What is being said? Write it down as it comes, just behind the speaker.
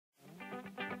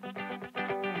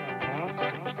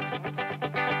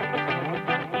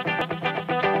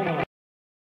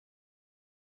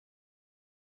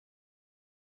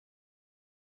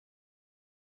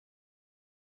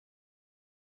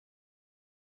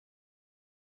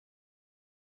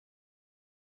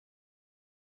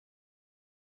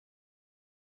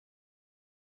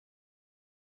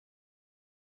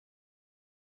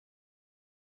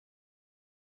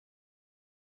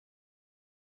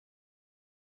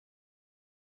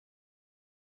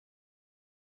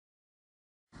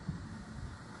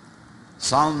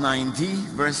Psalm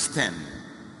 90, verse 10.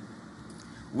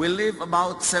 We live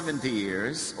about 70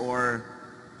 years, or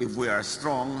if we are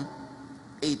strong,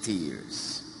 80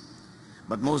 years.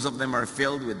 But most of them are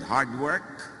filled with hard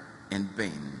work and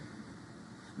pain.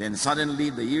 Then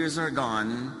suddenly the years are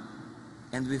gone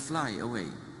and we fly away.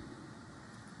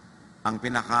 Ang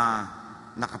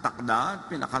nakatakda at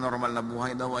pinaka-normal na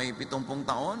buhay daw ay 70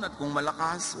 taon at kung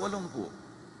malakas,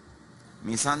 80.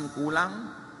 Minsan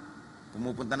kulang,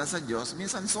 pumupunta na sa Diyos,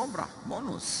 minsan sobra,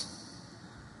 bonus.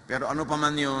 Pero ano pa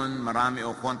man yun, marami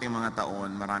o konting mga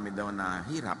taon, marami daw na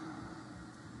hirap,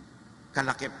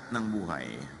 kalakip ng buhay.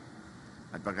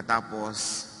 At pagkatapos,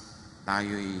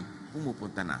 tayo'y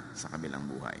pumupunta na sa kabilang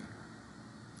buhay.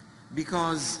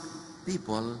 Because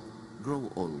people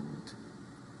grow old.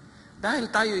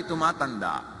 Dahil tayo'y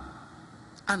tumatanda,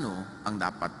 ano ang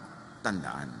dapat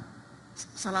tandaan?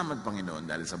 Salamat Panginoon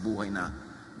dahil sa buhay na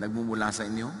nagmumula sa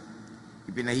inyo.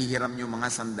 Ipinahihiram niyo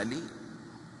mga sandali.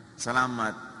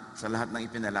 Salamat sa lahat ng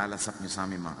ipinalalasap niyo sa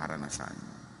aming mga karanasan.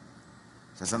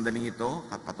 Sa sandaling ito,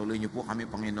 patuloy niyo po kami,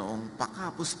 Panginoong,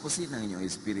 pakapuspusin ng inyong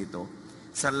Espiritu.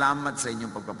 Salamat sa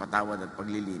inyong pagpapatawad at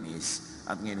paglilinis.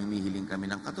 At ngayon humihiling kami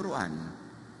ng katuruan,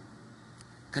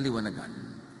 kaliwanagan,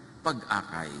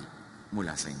 pag-akay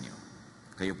mula sa inyo.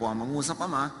 Kayo po ang mangusap,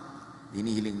 Ama.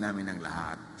 Hinihiling namin ang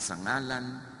lahat sa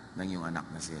ngalan ng iyong anak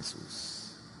na si Jesus.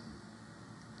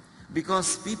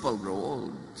 Because people grow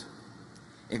old.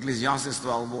 Ecclesiastes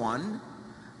 12:1,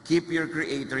 keep your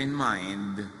Creator in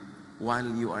mind while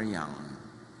you are young.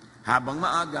 Habang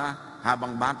maaga,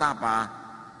 habang bata pa,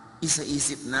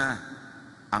 isa-isip na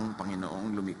ang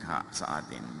Panginoong lumikha sa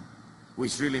atin.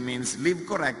 Which really means live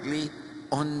correctly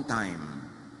on time.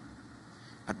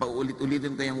 At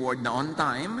paulit-ulitin ko yung word na on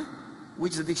time,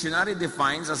 which the dictionary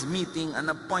defines as meeting an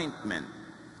appointment.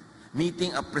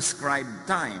 Meeting a prescribed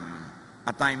time. A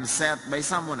time set by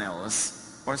someone else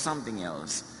or something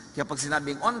else. Kaya pag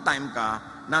sinabing on time ka,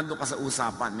 nandun ka sa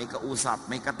usapan, may kausap,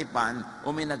 may katipan, o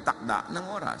may nagtakda ng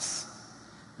oras.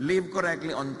 Live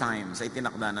correctly on time sa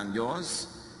itinakda ng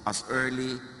Diyos as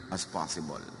early as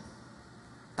possible.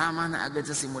 Tama na agad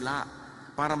sa simula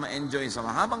para ma-enjoy sa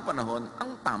mahabang panahon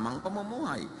ang tamang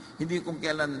pamumuhay. Hindi kung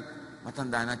kailan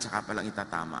matanda na tsaka palang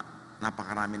itatama.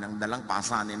 Napakarami ng dalang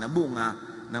pasanin na bunga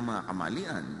ng mga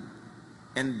kamalian.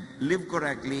 And live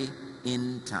correctly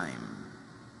in time.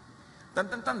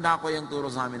 Tanda ko yung turo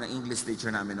sa amin ng English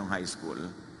teacher namin nung high school,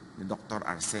 ni Dr.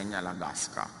 Arsenia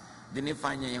Lagasca.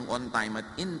 Dinefine niya yung on time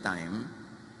at in time.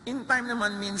 In time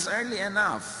naman means early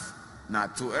enough.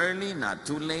 Not too early, not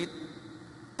too late.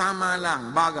 Tama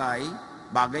lang, bagay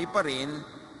pa rin,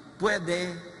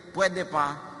 pwede pa,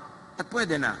 at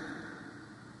pwede na.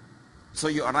 So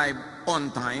you arrive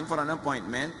on time for an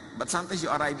appointment, but sometimes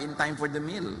you arrive in time for the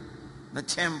meal. Na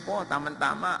tiyempo,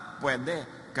 tama-tama, pwede,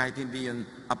 kahit hindi yun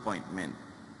appointment.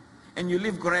 And you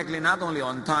live correctly not only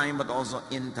on time, but also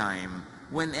in time,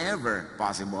 whenever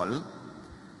possible.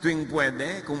 Tuwing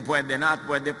pwede, kung pwede na at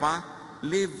pwede pa,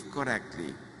 live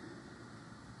correctly.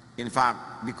 In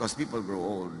fact, because people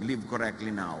grow old, live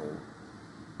correctly now,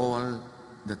 all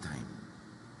the time.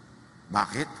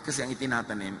 Bakit? Kasi ang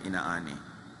itinatanim, inaani.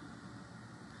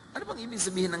 Ano bang ibig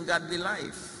sabihin ng godly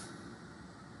life?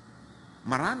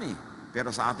 Marami. Pero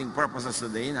sa ating purposes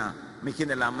today na may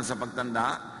kinalaman sa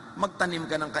pagtanda, magtanim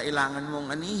ka ng kailangan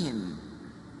mong anihin.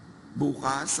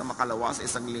 Bukas, sa makalawa, sa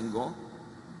isang linggo,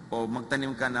 o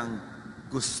magtanim ka ng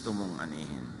gusto mong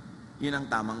anihin. Yun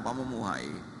ang tamang pamumuhay.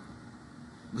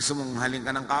 Gusto mong haling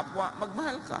ka ng kapwa,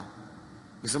 magmahal ka.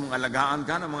 Gusto mong alagaan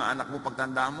ka ng mga anak mo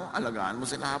pagtanda mo, alagaan mo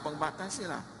sila habang bata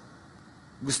sila.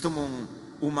 Gusto mong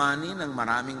umani ng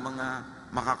maraming mga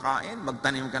makakain,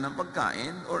 magtanim ka ng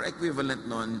pagkain, or equivalent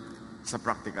nun sa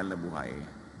practical na buhay.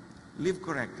 Live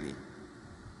correctly.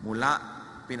 Mula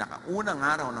pinakaunang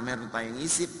araw na meron tayong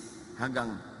isip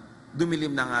hanggang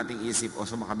dumilim ng ating isip o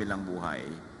sa makabilang buhay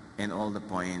and all the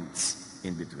points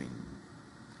in between.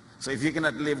 So if you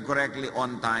cannot live correctly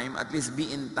on time, at least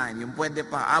be in time. Yung pwede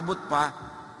pa, abot pa,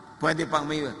 pwede pang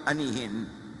may anihin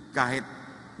kahit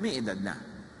may edad na.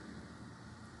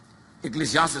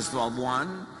 Ecclesiastes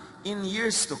 12:1, in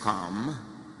years to come,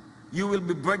 you will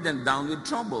be burdened down with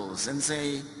troubles and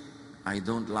say, I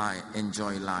don't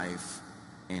enjoy life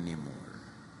anymore.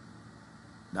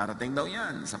 Darating daw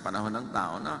yan sa panahon ng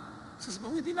tao na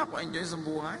sasabihin, hindi na ako enjoy sa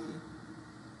buhay.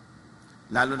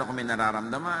 Lalo na kung may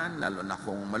nararamdaman, lalo na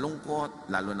kung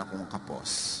malungkot, lalo na kung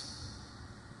kapos.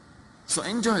 So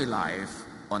enjoy life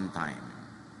on time.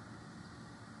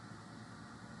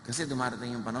 Kasi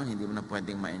dumarating yung panahon, hindi mo na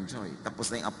pwedeng ma-enjoy.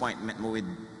 Tapos na yung appointment mo with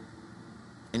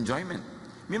enjoyment.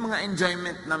 May mga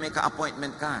enjoyment na may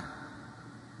ka-appointment ka.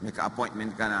 May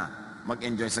ka-appointment ka na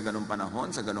mag-enjoy sa ganung panahon,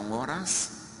 sa ganung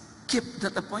oras, keep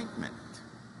that appointment.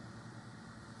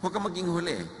 Huwag kang maging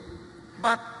huli.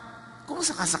 But, kung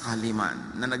sakasakali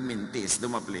man na nagmintis,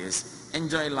 dumaplis,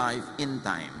 enjoy life in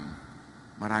time.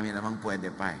 Marami namang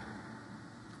pwede pa eh.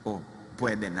 O,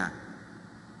 pwede na.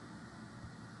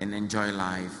 And enjoy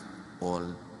life all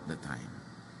the time.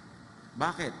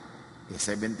 Bakit?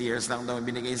 70 years lang daw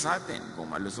binigay sa atin. Kung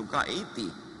malusog ka,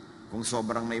 80. Kung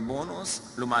sobrang may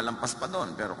bonus, lumalampas pa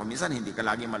doon. Pero kung minsan, hindi ka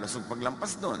lagi malusog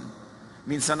paglampas doon.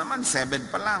 Minsan naman,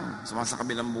 7 pa lang. Sumasa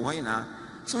kabilang buhay na.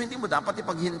 So, hindi mo dapat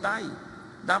ipaghintay.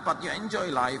 Dapat you enjoy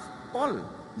life all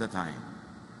the time.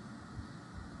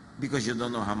 Because you don't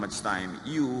know how much time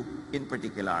you, in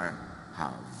particular,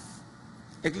 have.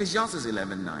 Ecclesiastes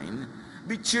 11:9,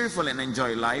 be cheerful and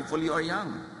enjoy life while you are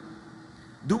young.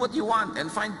 Do what you want and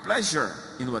find pleasure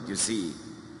in what you see.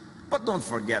 But don't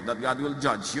forget that God will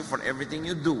judge you for everything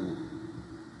you do.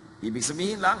 Ibig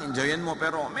sabihin lang, enjoyin mo,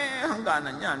 pero may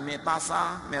hangganan yan, may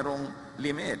tasa, merong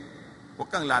limit. Huwag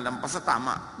kang lalampas sa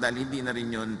tama dahil hindi na rin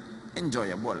yun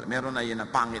enjoyable. Meron na yun na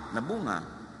pangit na bunga.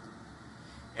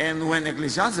 And when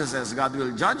Ecclesiastes says God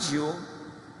will judge you,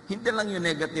 hindi lang yung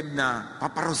negative na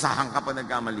paparusahan ka pag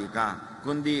nagkamali ka,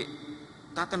 kundi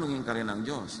tatanungin ka rin ng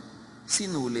Diyos.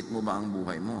 Sinulit mo ba ang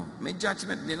buhay mo? May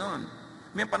judgment din nun.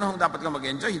 May panahong dapat ka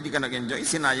mag-enjoy, hindi ka nag-enjoy,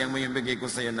 sinayang mo yung bigay ko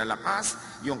sa iyo na lakas,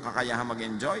 yung kakayahan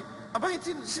mag-enjoy, bakit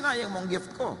sinayang mo ang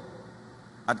gift ko?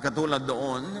 At katulad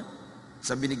doon,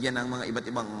 sa binigyan ng mga iba't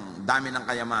ibang dami ng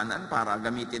kayamanan para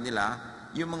gamitin nila,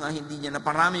 yung mga hindi niya na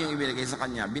parami yung ibinigay sa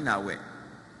kanya, binawi.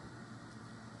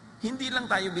 Hindi lang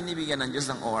tayo binibigyan ng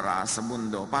Diyos ng oras sa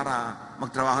mundo para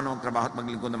magtrabaho na magtrabaho at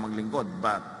maglingkod na maglingkod.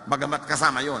 Bagamat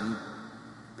kasama yon,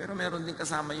 pero meron din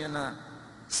kasama yon na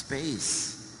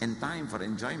space and time for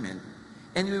enjoyment.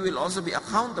 And we will also be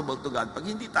accountable to God pag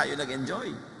hindi tayo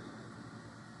nag-enjoy.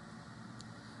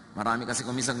 Marami kasi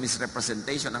kumisang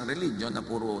misrepresentation ng religion na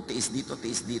puro tiis dito,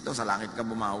 sa langit ka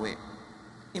bumawi.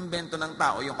 Invento ng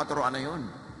tao yung katuruan na yun.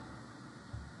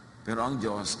 Pero ang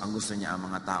Diyos, ang gusto niya ang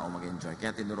mga tao mag-enjoy.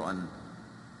 Kaya tinuruan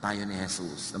tayo ni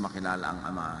Jesus na makilala ang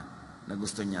Ama na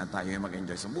gusto niya tayo yung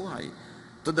mag-enjoy sa buhay.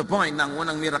 To the point na ang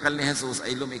unang miracle ni Jesus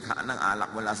ay lumikha ng alak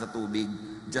mula sa tubig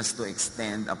just to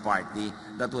extend a party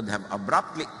that would have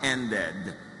abruptly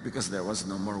ended because there was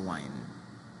no more wine.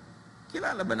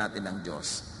 Kilala ba natin ang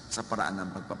Diyos sa paraan ng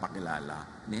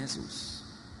pagpapakilala ni Jesus?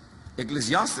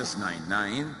 Ecclesiastes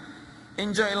 9:9,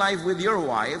 enjoy life with your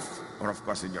wife, or of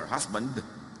course with your husband,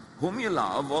 whom you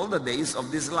love all the days of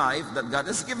this life that God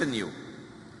has given you.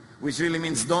 Which really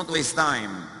means don't waste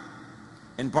time.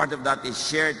 And part of that is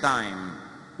share time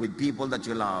with people that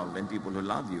you love and people who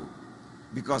love you.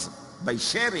 Because by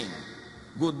sharing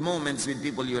good moments with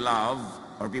people you love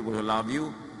or people who love you,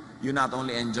 you not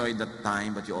only enjoy that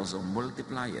time, but you also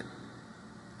multiply it.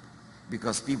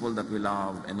 Because people that we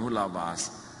love and who love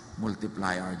us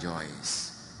multiply our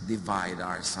joys, divide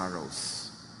our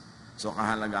sorrows. So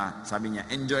kahalaga, sabi niya,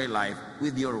 enjoy life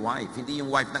with your wife. Hindi yung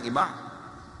wife ng iba.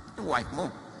 Yung wife mo,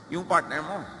 yung partner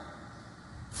mo.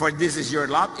 For this is your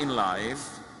lot in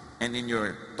life and in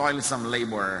your toilsome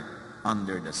labor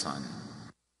under the sun.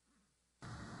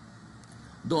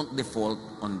 Don't default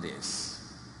on this.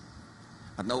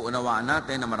 At nauunawaan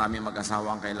natin na maraming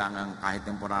mag-asawa ang kailangan kahit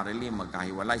temporarily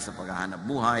magkahiwalay sa paghahanap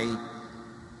buhay.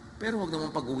 Pero huwag naman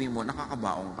pag-uwi mo,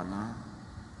 nakakabaong ka na.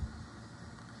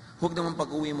 Huwag naman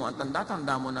pag-uwi mo at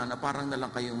tanda-tanda mo na parang na lang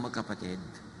kayong magkapatid.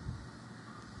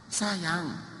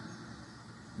 Sayang.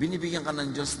 Binibigyan ka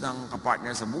ng Diyos ng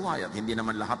kapartner sa buhay at hindi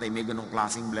naman lahat ay may ganong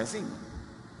klaseng blessing.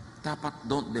 Dapat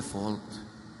don't default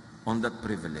on that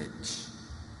privilege.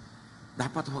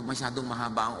 Dapat huwag masyadong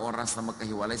mahaba ang oras na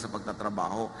magkahiwalay sa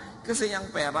pagtatrabaho kasi ang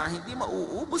pera, hindi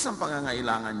mauubos ang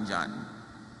pangangailangan dyan.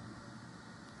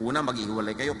 Una,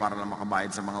 maghihiwalay kayo para lang makabayad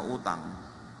sa mga utang.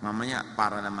 Mamaya,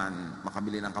 para naman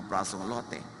makabili ng kaprasong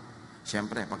lote.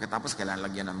 Siyempre, pagkatapos kailangan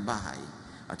lagyan ng bahay.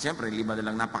 At siyempre, liba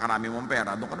nilang napakarami mong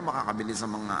pera, doon ka na makakabili sa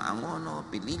mga angono,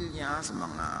 pililya, sa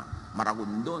mga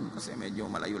maragundon. Kasi medyo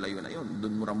malayo-layo na yun.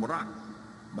 Doon mura-mura.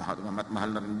 Bakit mahal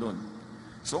na rin doon.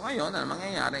 So ngayon, ano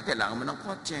mangyayari? Kailangan mo ng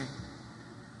kotse.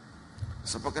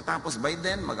 So pagkatapos, by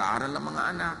then, mag-aaral ang mga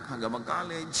anak hanggang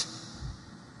mag-college.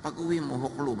 Pag-uwi mo,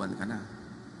 hukluban ka na.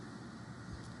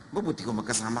 Mabuti kung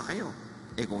magkasama kayo.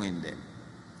 Kung hindi,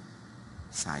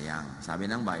 sayang. Sabi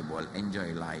ng Bible,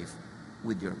 enjoy life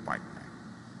with your partner.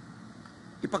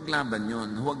 Ipaglaban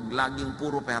yun. Huwag laging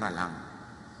puro pera lang.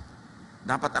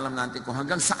 Dapat alam natin kung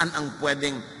hanggang saan ang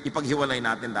pwedeng ipaghiwalay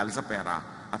natin dahil sa pera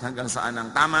at hanggang saan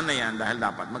ang tama na yan dahil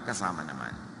dapat magkasama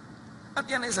naman. At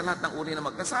yan ay sa lahat ng uri na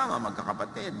magkasama,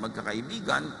 magkakapatid,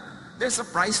 magkakaibigan. There's a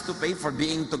price to pay for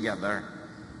being together.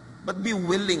 But be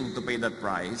willing to pay that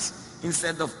price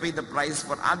instead of pay the price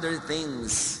for other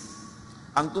things.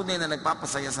 Ang tunay na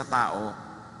nagpapasaya sa tao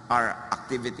are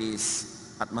activities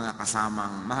at mga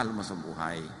kasamang mahal mo sa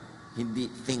buhay, hindi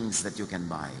things that you can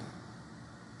buy.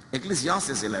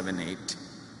 Ecclesiastes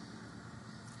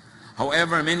 11:8.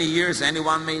 However many years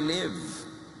anyone may live,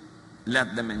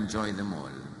 let them enjoy them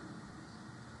all.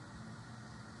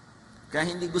 Kaya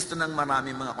hindi gusto ng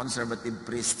marami mga conservative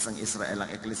priests ng Israel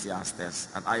ang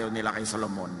Ecclesiastes at ayaw nila kay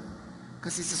Solomon.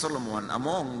 Kasi si Solomon,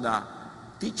 among the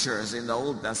teachers in the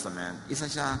Old Testament, isa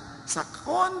siya sa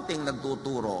konting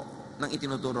nagtuturo ng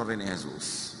itinuturo rin ni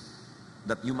Jesus.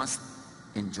 That you must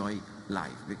enjoy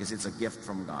life because it's a gift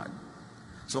from God.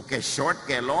 So kay short,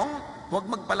 kay long, huwag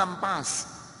magpalampas,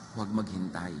 huwag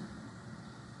maghintay.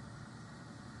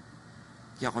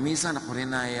 Kaya kuminsan ako rin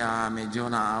ay medyo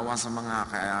naawa sa mga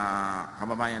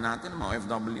kababayan natin, mga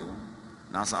OFW,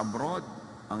 nasa abroad,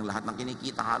 ang lahat ng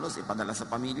kinikita halos ipadala sa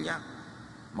pamilya.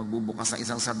 Magbubukas ng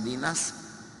isang sardinas,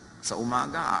 sa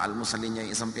umaga, aalmusalin niya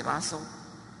yung isang piraso.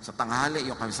 Sa tanghali,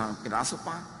 yung isang piraso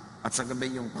pa. At sa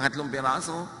gabi, yung pangatlong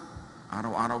piraso.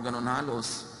 Araw-araw ganun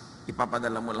halos.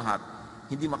 Ipapadala mo lahat.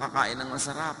 Hindi makakain ng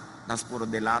masarap. Tapos puro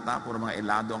delata, puro mga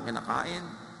helado ang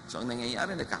kinakain. So ang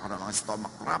nangyayari, nagkakaroon ng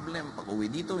stomach problem. Pag uwi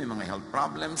dito, may mga health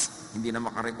problems. Hindi na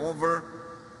makarecover.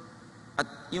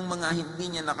 At yung mga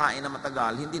hindi niya nakain na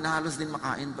matagal, hindi na halos din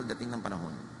makain pagdating ng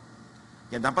panahon.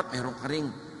 Kaya dapat meron ka ring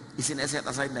isineset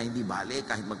aside na hindi balik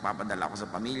kahit magpapadala ako sa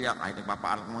pamilya, kahit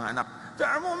nagpapaalak ng mga anak. There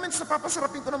are moments na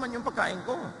papasarapin ko naman yung pagkain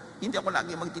ko. Hindi ako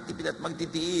lagi magtitipid at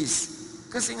magtitiis.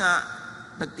 Kasi nga,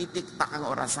 nagtitiktak ang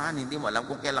orasan. Hindi mo alam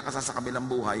kung kailan ka sa kabilang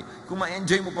buhay. Kung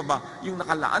ma-enjoy mo pa ba yung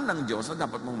nakalaan ng Diyos na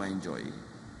dapat mong ma-enjoy.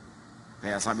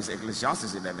 Kaya sabi sa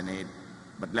Ecclesiastes 11:8,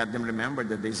 but let them remember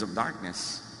the days of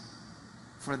darkness,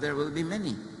 for there will be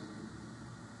many.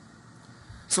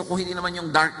 So kung hindi naman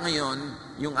yung dark ngayon,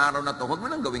 yung araw na to, huwag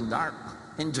mo nang gawing dark.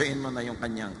 Enjoyin mo na yung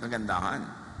kanyang kagandahan.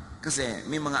 Kasi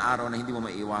may mga araw na hindi mo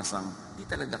maiiwasang, di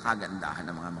talaga kagandahan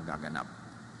ng mga magaganap.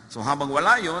 So habang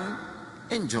wala yun,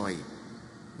 enjoy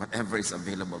whatever is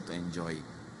available to enjoy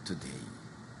today.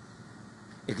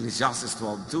 Ecclesiastes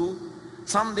 12:2,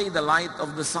 someday the light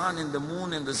of the sun and the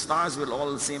moon and the stars will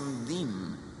all seem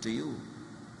dim to you.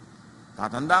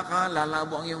 Tatanda ka,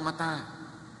 lalabo ang iyong mata.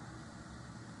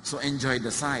 So enjoy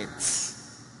the sights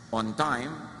on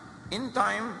time, in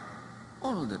time,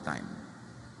 all the time.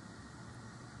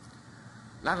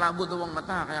 Lalabo daw ang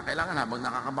mata, kaya kailangan habang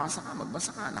nakakabasa ka,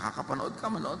 magbasa ka, nakakapanood ka,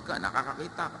 manood ka,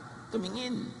 nakakakita ka,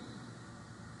 tumingin.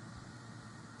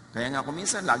 Kaya nga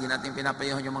kuminsan, lagi natin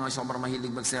pinapayahan yung mga sobrang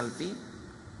mahilig mag-selfie,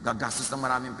 gagastos ng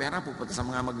maraming pera, pupunta sa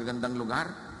mga magagandang lugar,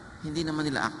 hindi naman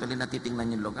nila actually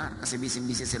natitingnan yung lugar kasi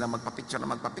busy-busy sila magpa-picture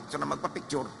na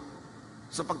magpa-picture.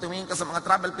 So pag tumingin ka sa mga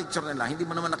travel picture nila, hindi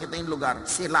mo naman nakita yung lugar,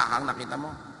 sila ang nakita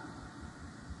mo.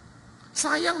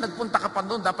 Sayang, nagpunta ka pa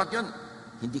doon, dapat yun.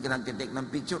 Hindi ka nagtitake ng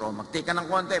picture o mag-take ka ng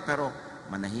konti, pero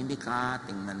manahimik ka,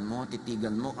 tingnan mo,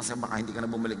 titigan mo, kasi baka hindi ka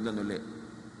na bumalik doon ulit.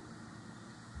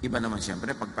 Iba naman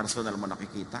siyempre, pag personal mo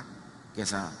nakikita,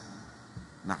 kesa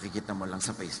nakikita mo lang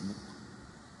sa Facebook.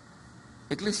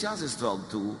 Ecclesiastes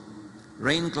 12:2,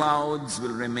 rain clouds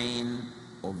will remain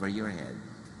over your head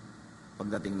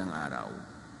pagdating ng araw.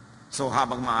 So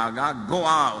habang maaga, go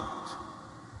out.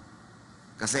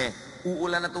 Kasi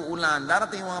uulan at uulan.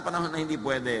 Darating yung mga panahon na hindi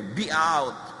pwede. Be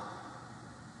out.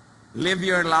 Live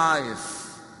your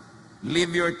life.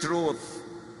 Live your truth.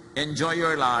 Enjoy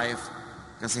your life.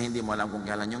 Kasi hindi mo alam kung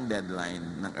kailan yung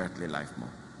deadline ng earthly life mo.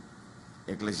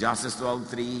 Ecclesiastes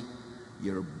 12:3,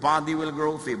 your body will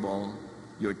grow feeble,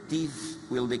 your teeth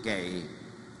will decay,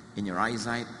 and your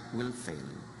eyesight will fail.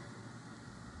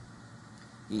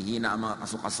 Hihina ang mga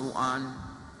kasukasuan,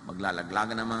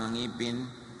 maglalaglagan ang mga ngipin,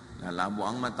 lalabo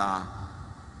ang mata,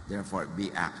 therefore be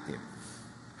active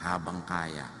habang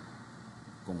kaya.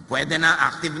 Kung pwede na,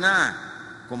 active na.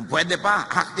 Kung pwede pa,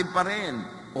 active pa rin.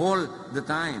 All the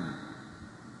time.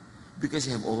 Because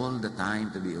you have all the time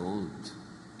to be old.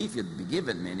 If you'd be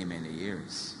given many, many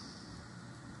years.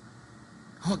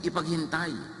 Huwag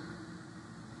ipaghintay.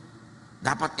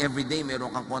 Dapat everyday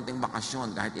meron kang konting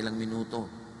bakasyon kahit ilang minuto.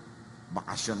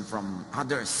 Bakasyon from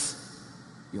others.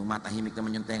 Yung matahimik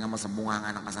naman yung tenga mo sa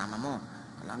bunganga ng kasama mo.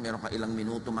 Alam, meron ka ilang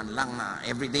minuto man lang na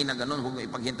everyday na ganun, huwag mo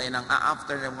ipaghintay ng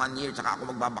after 1 year, tsaka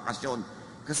ako magbabakasyon.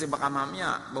 Kasi baka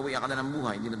mamaya, bawian ka na ng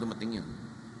buhay, hindi na dumating yun.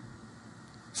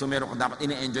 So meron ka dapat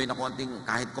ini-enjoy na konting,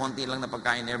 kahit konti lang na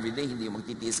pagkain everyday, hindi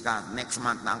magtitiis ka, next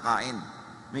month na ang kain.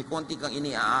 May konti kang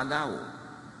iniaagaw.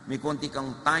 May konti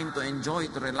kang time to enjoy,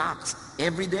 to relax,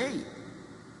 every day.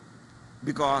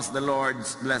 Because the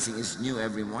Lord's blessing is new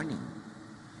every morning.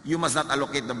 You must not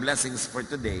allocate the blessings for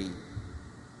today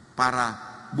para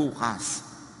bukas.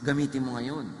 Gamitin mo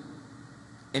ngayon.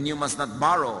 And you must not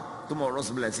borrow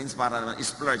tomorrow's blessings para naman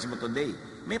splurge mo today.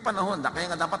 May panahon, kaya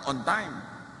nga dapat on time.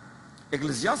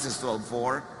 Ecclesiastes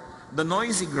 12:4, the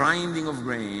noisy grinding of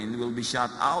grain will be shut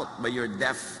out by your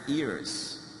deaf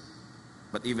ears.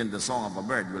 But even the song of a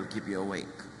bird will keep you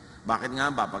awake. Bakit nga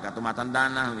ba? Pagka tumatanda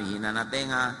na, humihina na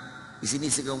tenga,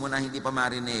 isinisigaw mo na hindi pa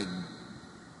marinig.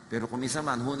 Pero kung minsan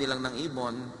man, huni lang ng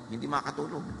ibon, hindi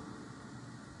makatulog.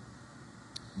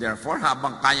 Therefore,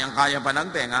 habang kayang-kaya pa ng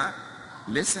tenga,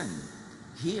 listen,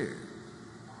 hear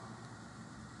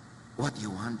what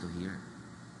you want to hear.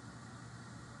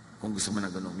 Kung gusto mo ng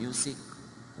ganong music,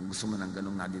 kung gusto mo ng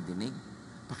ganong nadidinig,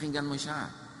 pakinggan mo siya.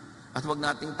 At huwag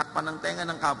nating takpan ng tenga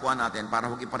ng kapwa natin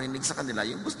para huwag iparinig sa kanila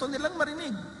yung gusto nilang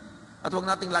marinig. At huwag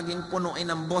nating laging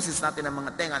punuin ang boses natin ng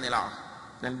mga tenga nila.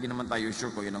 Dahil hindi naman tayo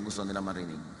sure kung yun ang gusto nila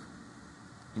marinig.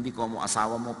 Hindi ko mo,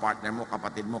 asawa mo, partner mo,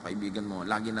 kapatid mo, kaibigan mo,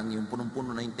 lagi nang yung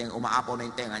punong-puno na yung tenga, umaapaw na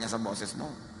yung tenga niya sa boses mo.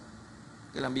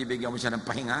 Kailang bibigyan mo siya ng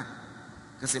pahinga.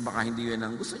 Kasi baka hindi yun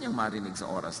ang gusto niyang marinig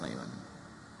sa oras na yun.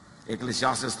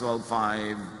 Ecclesiastes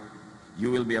 12:5,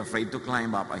 you will be afraid to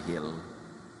climb up a hill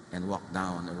and walk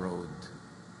down a road.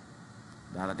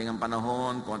 Darating ang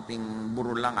panahon, konting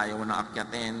burol lang, ayaw mo na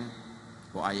akyatin,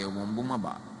 o ayaw mong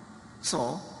bumaba.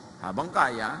 So, habang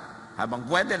kaya, habang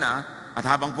pwede na, at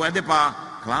habang pwede pa,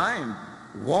 climb,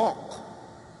 walk.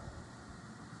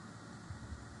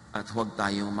 At huwag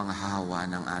tayong mga hawa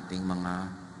ng ating mga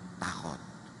takot.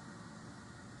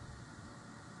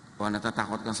 Kung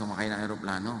natatakot kang sumakay ng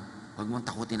aeroplano, huwag mong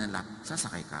takutin ang lahat.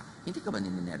 Sasakay ka. Hindi ka ba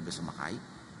nininervous sumakay?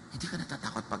 Hindi ka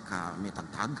natatakot pagka may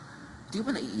tagtag? Hindi ka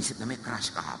ba naiisip na may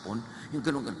crash kahapon? Yung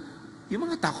ganun. Yung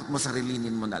mga takot mo,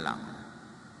 sarilinin mo na lang.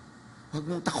 Huwag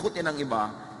mong takutin ang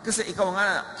iba. Kasi ikaw nga,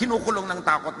 kinukulong ng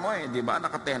takot mo eh. Di ba?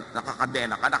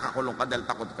 Nakakadena ka, nakakulong ka dahil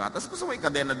takot ka. Tapos gusto mo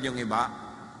ikadenad yung iba.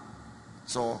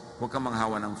 So, huwag kang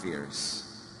manghawa ng fears.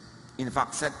 In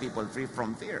fact, set people free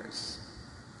from fears.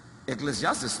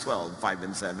 Ecclesiastes 12:5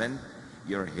 and 7,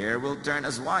 your hair will turn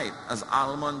as white as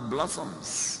almond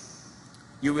blossoms.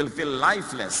 You will feel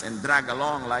lifeless and drag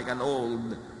along like an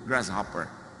old grasshopper.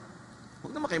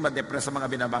 Huwag naman kayo ma-depress sa mga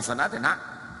binabasa natin, ha?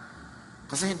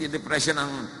 Kasi hindi depression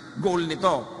ang goal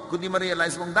nito. Kundi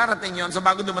ma-realize mong darating yon, so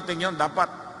bago dumating yon, dapat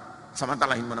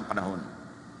samantalahin mo ng panahon.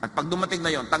 At pag dumating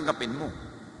na yon, tanggapin mo.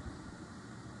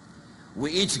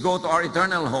 We each go to our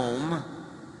eternal home,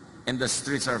 and the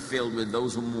streets are filled with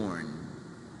those who mourn.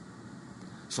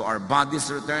 So our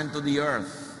bodies return to the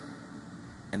earth,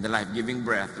 and the life-giving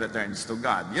breath returns to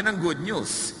God. Yun ang good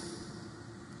news.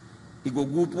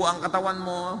 Igugupo ang katawan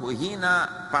mo,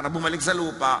 huhina, para bumalik sa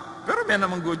lupa. Pero may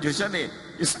namang good news yan eh.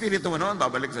 Yung spirito mo naman,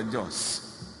 babalik sa Diyos.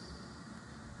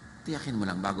 Tiyakin mo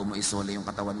lang, bago mo isole yung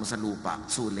katawan mo sa lupa,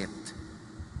 sulit.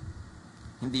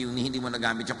 Hindi mo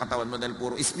nagamit yung katawan mo dahil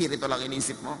puro espiritu lang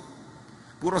inisip mo.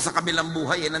 Puro sa kabilang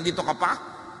buhay, nandito ka pa.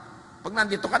 Pag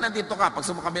nandito ka, nandito ka. Pag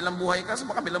sumakabilang buhay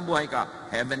ka.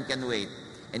 Heaven can wait.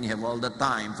 And you have all the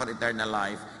time for eternal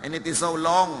life. And it is so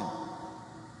long.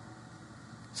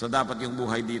 So dapat yung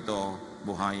buhay dito,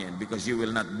 buhayin. Because you will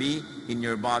not be in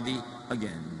your body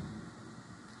again.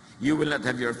 You will not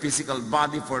have your physical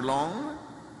body for long.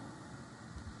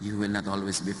 You will not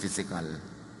always be physical.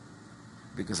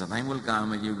 Because a time will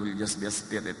come and you will just be a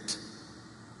spirit.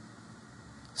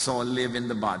 So live in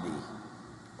the body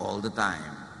all the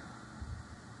time.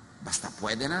 Basta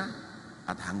pwede na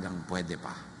at hanggang pwede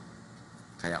pa.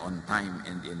 Kaya on time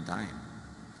and in time.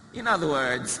 In other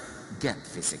words, get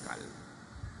physical.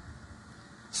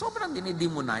 Sobrang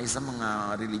dinidemonize sa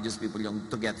mga religious people yung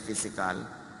to get physical.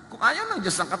 Kung ayaw ng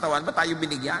Diyos ng katawan, ba tayo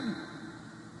binigyan?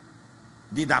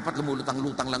 Di dapat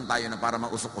lumulutang-lutang lang tayo na para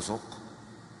mausok-usok.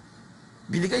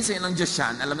 Binigay sa'yo ng Diyos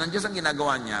yan. Alam ng Diyos ang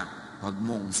ginagawa niya. Huwag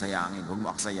mong sayangin. Huwag mo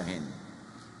aksayahin.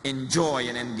 Enjoy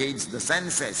and engage the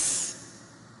senses.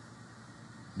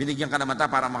 Binigyan ka ng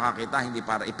mata para makakita, hindi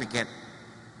para ipikit.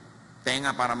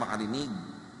 Tenga para makarinig.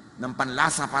 Ng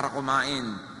panlasa para kumain.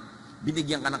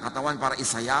 Binigyan ka ng katawan para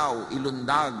isayaw,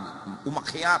 ilundag,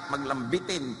 umakyat,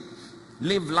 maglambitin.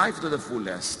 Live life to the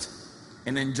fullest.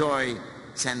 And enjoy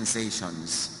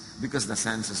sensations. Because the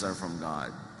senses are from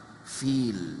God.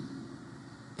 Feel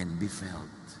and be felt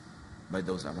by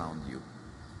those around you.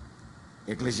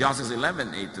 Ecclesiastes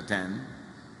 11:8 to 10.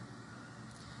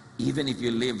 Even if you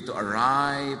live to a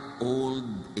ripe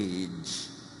old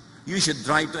age, you should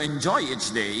try to enjoy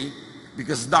each day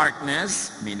because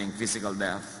darkness, meaning physical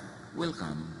death, will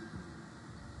come.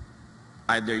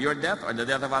 Either your death or the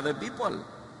death of other people.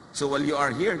 So while you are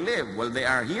here, live. While they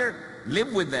are here, live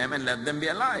with them and let them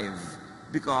be alive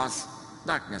because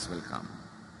darkness will come.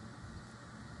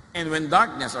 And when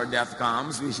darkness or death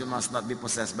comes, we must not be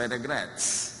possessed by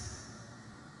regrets.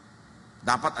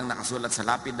 Dapat ang nakasulat sa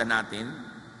lapid na natin,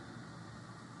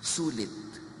 sulit.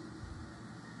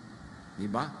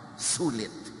 Diba?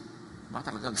 Sulit. Ba,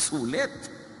 talagang sulit.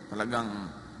 Talagang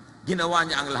ginawa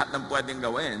niya ang lahat ng pwedeng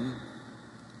gawin.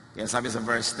 Kaya sabi sa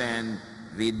verse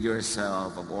 10, rid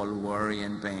yourself of all worry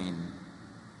and pain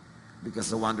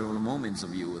because the wonderful moments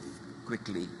of youth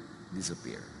quickly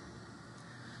disappear.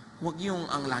 Huwag yung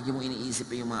ang lagi mong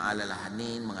iniisip yung mga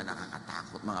alalahanin, mga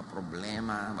nakakatakot, mga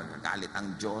problema, magagalit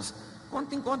ang Diyos.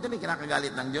 Konting-konti lang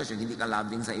kinakagalit ng Diyos, yung hindi ka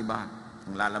loving sa iba.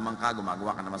 Kung lalamang ka,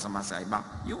 gumagawa ka na masama sa iba,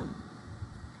 yun.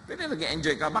 Pero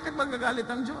nag-enjoy ka, bakit magagalit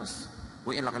ang Diyos?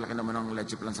 Uy, ang laki-laki naman ng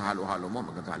leche plan sa halo-halo mo,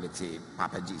 magagalit si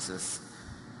Papa Jesus.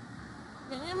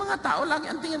 Yung mga tao, lagi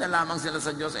ang tingin na lamang sila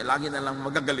sa Diyos, lagi na lang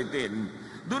magagalitin.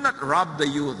 Do not rob the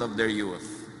youth of their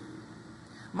youth.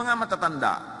 Mga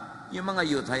matatanda, yung mga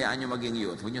youth, hayaan nyo maging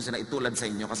youth. Huwag nyo sila itulad sa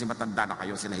inyo kasi matanda na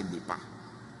kayo, sila hindi pa.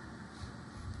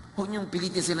 Huwag nyo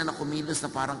pilitin sila na kumilos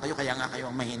na parang kayo, kaya nga kayo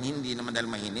ang mahinin. Hindi naman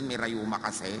dahil mahinin, may rayuma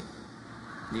kasi.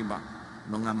 Di ba?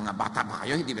 Mga bata pa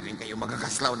kayo, hindi ba rin kayo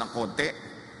magagaslaw ng konti?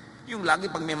 Yung lagi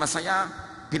pag may masaya,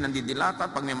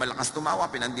 pinandidilatan. Pag may malakas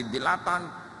tumawa, pinandidilatan.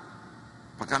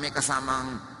 Pagka may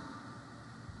kasamang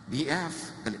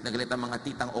BF, galit na galit ang mga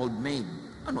titang old maid.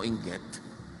 Ano inggit?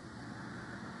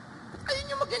 Ayun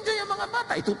nyo mag-enjoy ang mga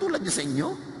bata. Itutulad nyo sa inyo.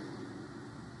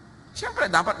 Siyempre,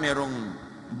 dapat merong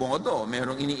bodo,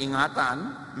 merong iniingatan,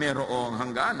 merong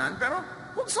hangganan, pero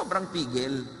huwag sobrang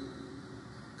pigil.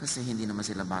 Kasi hindi naman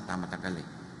sila bata matagal eh.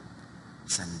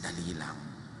 Sandali lang.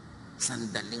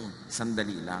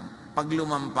 Sandali lang. Pag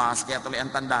lumampas, kaya tuloy ang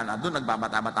tanda na, doon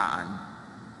nagbabata-bataan.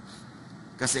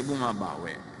 Kasi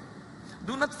bumabawi.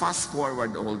 Do not fast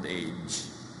forward old age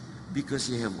because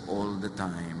you have all the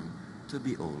time to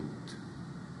be old.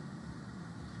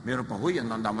 Meron pa, huy,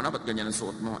 ang tanda mo na, ba't ganyan ang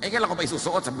suot mo? Kailan ko pa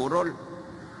isusuot sa burol?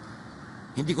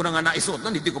 Hindi ko na nga naisuot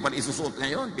nun, hindi ko pa isusuot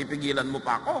ngayon. Pipigilan mo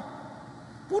pa ako.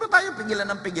 Puro tayo pigilan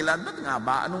ng pigilan. Ba't nga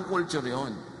ba? Anong culture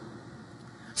yon?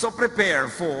 So prepare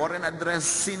for and address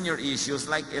senior issues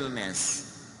like illness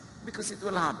because it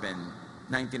will happen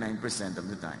 99% of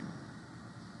the time.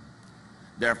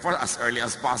 Therefore, as early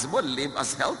as possible, live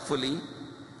as healthfully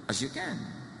as you can.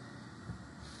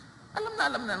 Alam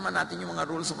na naman natin yung mga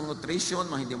rules of nutrition,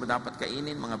 mga hindi mo dapat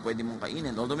kainin, mga pwede mong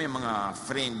kainin. Although may mga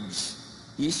fringe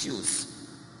issues.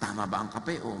 Tama ba ang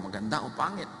kape? O maganda o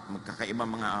pangit? Magkakaiba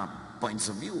mga points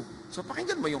of view. So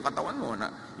pakinggan mo yung katawan mo.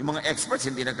 Yung mga experts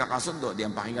hindi nagkakasundo. Di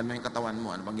ang pakinggan mo yung katawan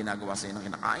mo. Ano bang ginagawa sa'yo ng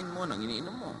kinakain mo, ng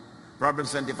iniinom mo?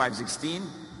 Proverbs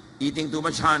 25:16, eating too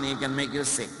much honey can make you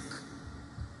sick.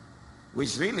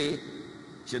 Which really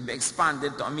should be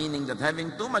expanded to a meaning that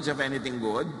having too much of anything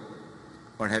good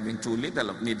or having too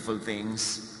little of needful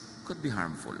things could be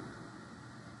harmful.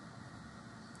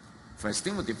 1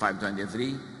 Timothy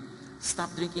 5:23,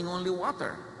 stop drinking only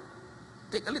water.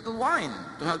 Take a little wine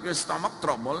to help your stomach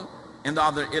trouble and the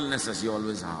other illnesses you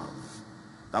always have.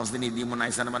 Tapos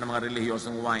dinidemonize na naman ng mga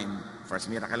relihiyosong wine.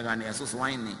 First miracle nga ni Jesus,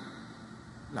 wine eh.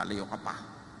 Lalayo ka pa.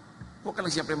 Huwag ka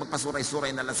lang siyempre magpasuray-suray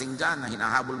na lasing dyan na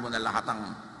hinahabol mo na lahat ng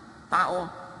tao.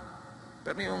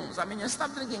 Pero yung sabi niya,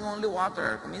 stop drinking only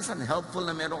water. Kung minsan helpful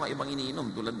na meron ka ibang iniinom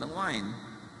tulad ng wine.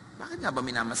 Bakit nga ba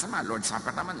minamasama? Lord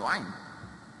Supper naman, wine.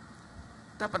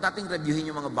 Dapat nating reviewin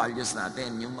yung mga values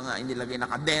natin, yung mga inilagay na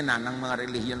kadena ng mga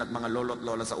relihiyon at mga lolo't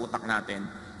lola sa utak natin.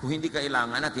 Kung hindi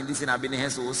kailangan at hindi sinabi ni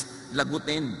Jesus,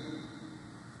 lagutin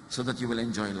so that you will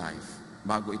enjoy life.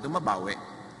 Bago ito mabawi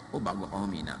o bago ka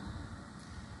humina.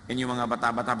 And yung mga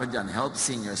bata-bata pa dyan, help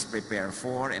seniors prepare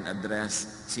for and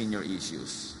address senior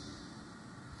issues.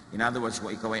 In other words,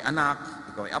 kung ikaw ay anak,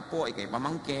 ikaw ay apo, ikaw ay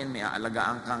pamangkin, may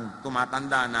aalagaan kang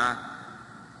tumatanda na,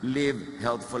 live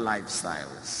healthful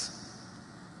lifestyles.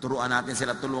 Turuan natin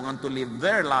sila tulungan to live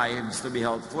their lives to be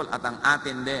healthful at ang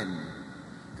atin din.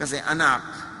 Kasi anak,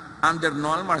 under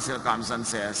normal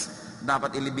circumstances,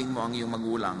 dapat ilibing mo ang iyong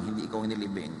magulang, hindi ikaw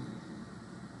nilibing.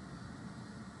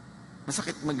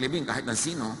 Masakit maglibing kahit na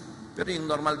sino, pero yung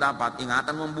normal dapat,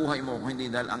 ingatan mo ang buhay mo kung hindi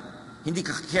dahil hindi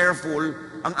ka careful,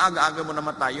 ang aga-aga mo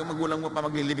namatay, yung magulang mo pa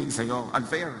maglilibing sa'yo.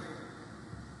 Unfair.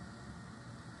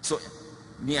 So,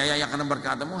 niyayaya ka ng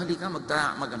barkada mo, halika,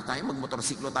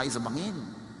 magmotorsiklo tayo sa bangin.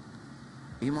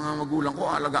 Yung mga magulang ko,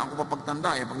 alagaan ko pa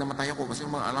pagtanda, pag namatay ako, kasi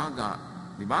yung mga alaga.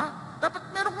 Di ba? Dapat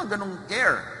meron kang ganong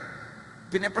care.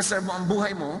 Pine-preserve mo ang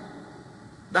buhay mo,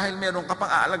 dahil meron ka pang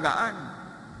aalagaan.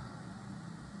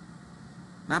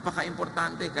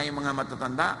 Napaka-importante, kayong mga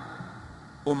matatanda,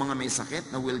 o mga may sakit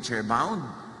na wheelchair bound,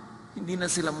 hindi na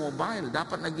sila mobile.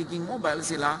 Dapat nagiging mobile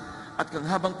sila at kung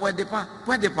habang pwede pa,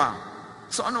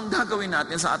 So anong gagawin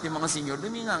natin sa ating mga senior?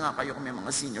 Luminga nga kayo kung may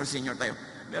mga senior tayo.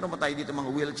 Meron ba tayo dito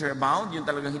mga wheelchair bound, yung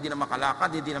talagang hindi na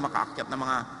makalakad, hindi na makaakyat ng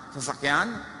mga sasakyan?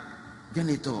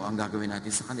 Ganito ang gagawin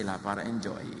natin sa kanila para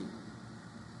enjoy.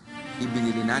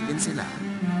 Ibinili natin sila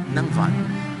ng van.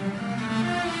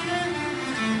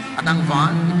 At ang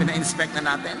van, ipina-inspect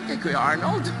na natin kay Kuya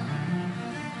Arnold.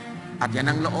 At yan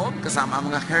ang loob, kasama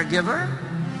ang mga caregiver.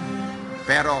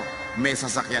 Pero may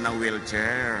sasakyan ng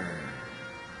wheelchair.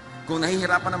 Kung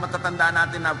nahihirapan na matatanda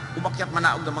natin na umakyat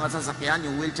manaog ng mga sasakyan,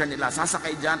 yung wheelchair nila,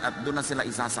 sasakay dyan at doon na sila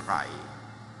isasakay.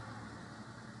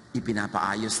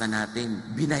 Ipinapaayos na natin,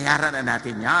 binayaran na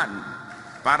natin yan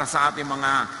para sa ating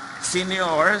mga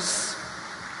seniors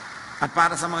at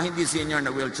para sa mga hindi senior na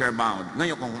wheelchair bound.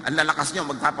 Ngayon, kung ang lalakas nyo,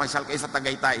 magpapasyal kayo sa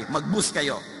Tagaytay, mag-bus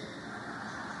kayo.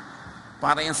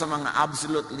 Para yan sa mga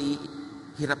absolutely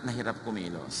hirap na hirap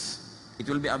kumilos. It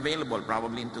will be available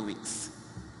probably in 2 weeks.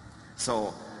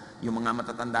 So, yung mga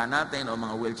matatanda natin o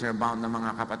mga wheelchair bound na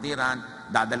mga kapatiran,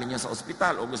 dadalhin nyo sa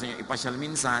ospital o gusto nyo ipasyal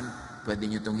minsan, pwede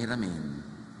nyo itong hiramin.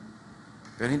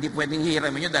 Pero hindi pwedeng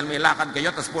hiramin nyo dahil may lakad kayo,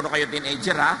 tapos puro kayo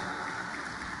teenager, ha?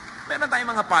 Meron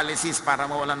tayong mga policies para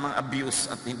mawalan mga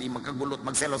abuse at hindi magkagulot,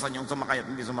 magselosan yung sumakay at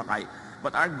hindi sumakay.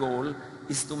 But our goal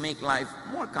is to make life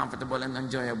more comfortable and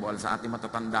enjoyable sa ating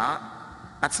matatanda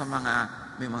at sa mga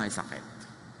may mga sakit.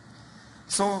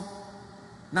 So,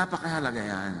 napakahalaga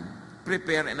yan.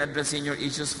 Prepare and address senior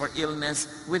issues for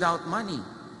illness without money.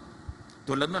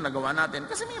 Tulad nun, nagawa natin,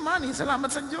 kasi may money, salamat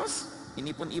sa Diyos.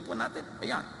 Inipon-ipon natin,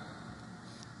 ayan.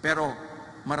 Pero,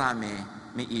 marami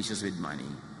may issues with money.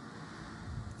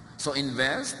 So,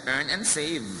 invest, earn, and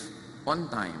save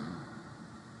on time.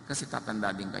 Kasi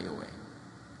tatanda din kayo eh.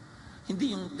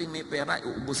 Hindi yung may pera,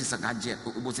 uubusin sa gadget,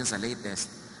 uubusin sa latest.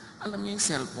 Alam niyo yung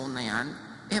cellphone na yan,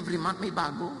 every month may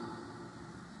bago.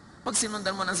 Pag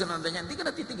sinundan mo ng sinundan niya, hindi ka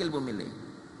natitigil bumili.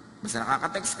 Basta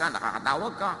nakaka-text ka,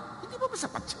 nakakatawag ka, hindi ba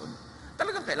sapat yun?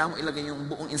 Talagang kailangan mo ilagay yung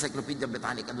buong Encyclopedia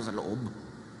Britannica doon sa loob.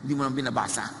 Hindi mo lang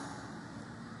binabasa.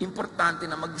 Importante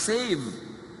na mag-save.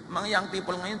 Mga young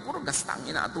people ngayon, puro gastang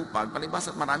inaatupag. Palibas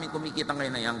at maraming kumikita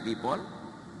ngayon na young people.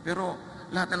 Pero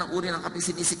lahat na ng uri ng kape,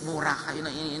 sinisikmura kayo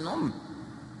na iniinom.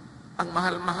 Ang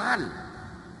mahal-mahal.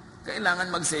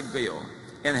 Kailangan mag-save kayo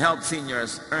and help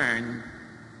seniors earn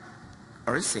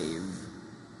or save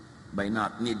by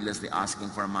not needlessly asking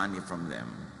for money from them.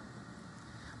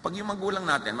 Pag yung magulang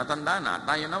natin, matanda na,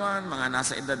 tayo naman, mga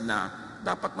nasa edad na,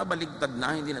 dapat mabaligtad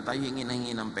na, hindi na tayo hingi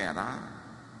ng pera.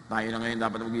 Tayo na ngayon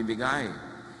dapat magbibigay.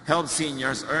 Help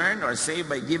seniors earn or save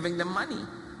by giving them money.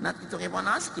 Not to keep on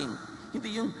asking.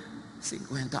 Hindi yung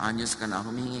 50 anyos ka na,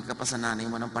 humihingi ka pa sa nanay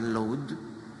mo ng panload.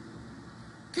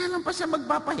 Kailan pa siya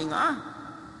magpapahinga?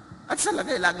 At sa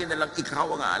lagay, lagi na lang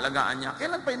ikaw ang aalagaan niya.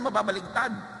 Kailan pa yun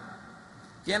mababaligtad?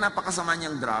 Kaya napakasama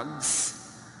niyang drugs.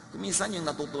 Kuminsan yung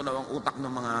natutunaw ang utak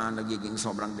ng mga nagiging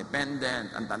sobrang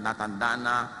dependent, ang tanda-tanda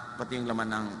na, pati yung laman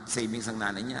ng savings ng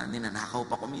nanay niya, ninanakaw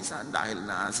pa kuminsan dahil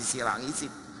nasisira ang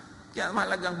isip. Kaya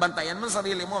mahalagang bantayan mo sa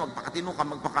sarili mo, magpakatino ka,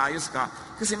 magpakayos ka,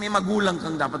 kasi may magulang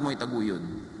kang dapat mo itaguyod.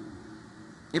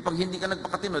 E pag hindi ka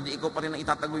nagpakatino, di ikaw pa rin ang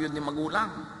itataguyod ni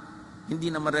magulang. Hindi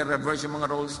na mare-reverse yung mga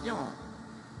roles niyo.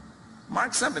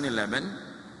 Mark 7:11,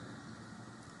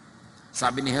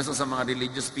 sabi ni Jesus sa mga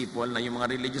religious people, na yung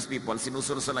mga religious people,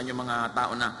 sinusurusulan yung mga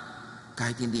tao na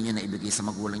kahit hindi nyo na ibigay sa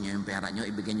magulang nyo yung pera nyo,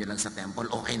 ibigay nyo lang sa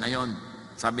temple, okay na yon.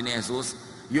 Sabi ni Jesus,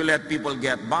 you let people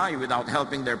get by without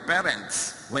helping their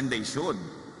parents when they should.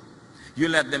 You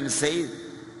let them say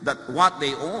that what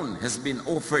they own has been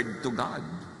offered to God.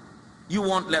 You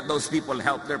won't let those people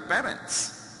help their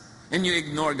parents. And you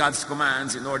ignore God's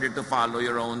commands in order to follow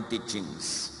your own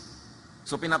teachings.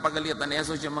 So pinapagalitan ni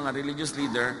Jesus yung mga religious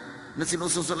leader na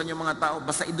sinususulan yung mga tao,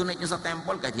 basta i-donate nyo sa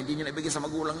temple kahit hindi nyo naibigay sa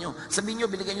magulang nyo. Sabihin nyo,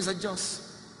 binigay nyo sa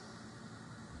Diyos.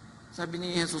 Sabi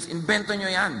ni Jesus, invento nyo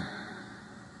yan.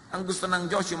 Ang gusto ng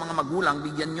Diyos, yung mga magulang,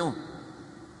 bigyan nyo.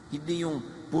 Hindi yung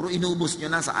puro inubos nyo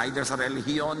na sa either sa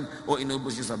relihiyon, o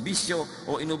inubos nyo sa bisyo,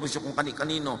 o inubos nyo kung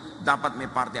kani-kanino. Dapat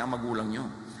may parte ang magulang nyo.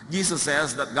 Jesus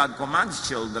says that God commands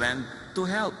children to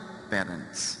help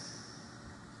parents.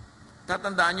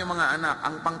 Tatandaan nyo mga anak,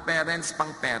 ang pang-parents,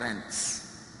 pang-parents.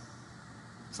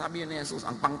 Sabi yun ni Jesus,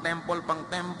 ang pang-temple,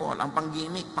 pang-temple, ang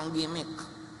pang-gimmick, pang-gimmick.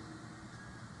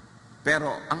 Pero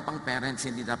ang pang-parents,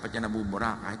 hindi dapat yan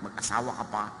nabubura. Kahit mag-asawa ka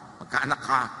pa, magkaanak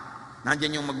ka,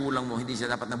 nandiyan yung magulang mo, hindi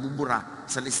siya dapat nabubura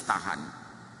sa listahan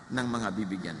ng mga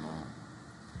bibigyan mo.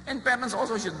 And parents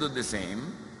also should do the same.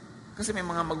 Kasi may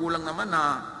mga magulang naman na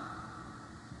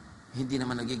hindi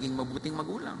naman nagiging mabuting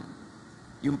magulang.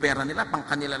 Yung pera nila, pang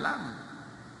kanila lang.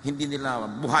 Hindi nila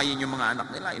buhayin yung mga anak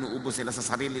nila. Inuubos sila sa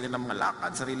sarili nilang mga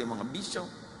lakad, sarili mga bisyo.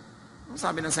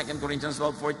 Sabi ng 2 Corinthians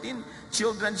 12:14,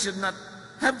 children should not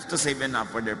have to save enough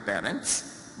for their parents,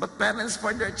 but parents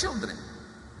for their children.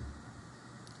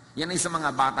 Yan ay sa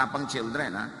mga bata pang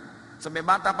children, ha? Sabi,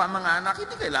 bata pa mga anak,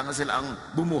 hindi kailangan sila ang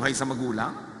bumuhay sa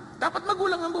magulang. Dapat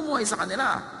magulang ang bumuhay sa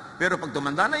kanila. Pero pag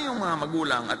tumanda na yung mga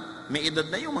magulang at may edad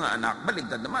na yung mga anak,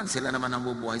 baligtad naman, sila naman ang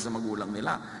bubuhay sa magulang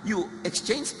nila. You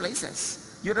exchange places.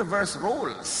 You reverse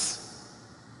roles.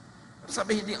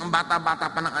 Sabi, hindi, ang bata-bata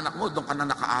pa ng anak mo, doon ka na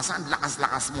nakaasa, ang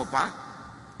lakas-lakas mo pa.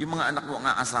 Yung mga anak mo ang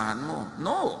aasahan mo.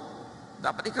 No.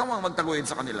 Dapat ikaw ang magtaguyod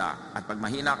sa kanila. At pag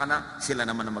mahina ka na, sila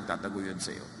naman ang magtataguyod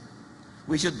sa iyo.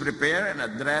 We should prepare and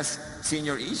address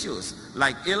senior issues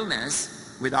like illness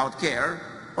without care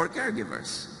or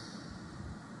caregivers.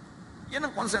 Yan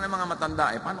ang concern ng mga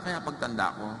matanda. Paano kaya pagtanda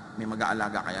ko? May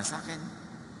mag-aalaga kaya sa akin?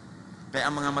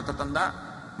 Kaya ang mga matatanda,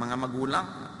 mga magulang,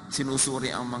 sinusuri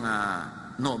ang mga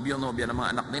nobyo-nobya ng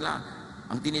mga anak nila.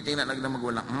 Ang tinitingnan lang ng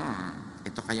magulang,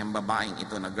 ito kayang babaeng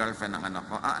ito na girlfriend ng anak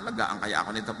ko, aalagaan kaya ako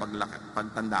nito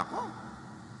pagtanda ko?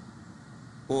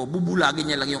 O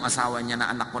bubulagin niya lang yung asawa niya na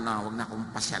anak ko na huwag na akong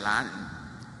pasyalan.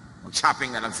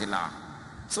 Mag-shopping na lang sila.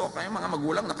 So, kaya mga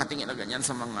magulang nakatingin na ganyan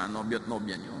sa mga nobyo at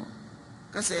nobya nyo.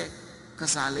 Kasi,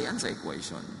 kasali yan sa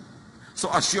equation.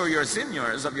 So, assure your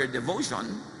seniors of your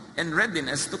devotion and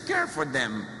readiness to care for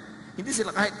them. Hindi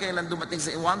sila kahit kailan dumating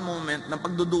sa one moment ng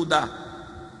pagdududa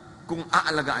kung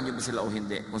aalagaan niyo ba sila o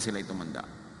hindi, kung sila tumanda.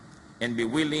 And be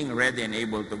willing, ready, and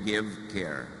able to give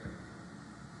care.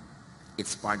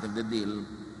 It's part of the deal.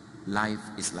 Life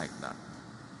is like that.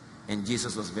 And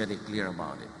Jesus was very clear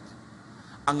about it.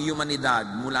 Ang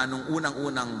humanidad, mula nung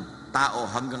unang-unang tao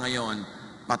hanggang ngayon,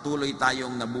 patuloy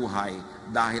tayong nabuhay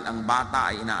dahil ang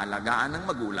bata ay inaalagaan ng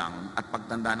magulang at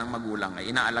pagtanda ng magulang ay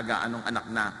inaalagaan ng anak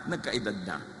na nagkaedad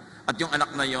na. At yung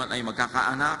anak na yon ay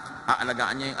magkakaanak,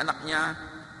 aalagaan niya yung anak niya,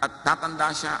 at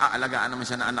tatanda siya, aalagaan naman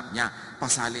siya ng anak niya.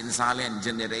 Pasalin-salin,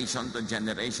 generation to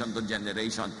generation to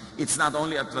generation. It's not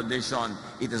only a tradition,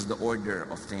 it is the order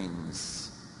of things.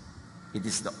 It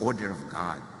is the order of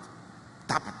God.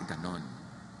 Dapat ganon.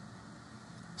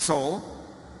 So,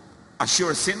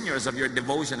 assure seniors of your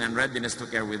devotion and readiness to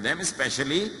care with them,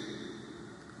 especially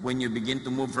when you begin to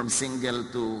move from single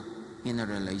to in a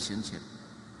relationship.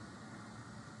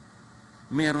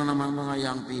 Meron naman mga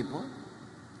young people,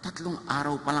 3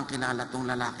 araw pa lang kilala tong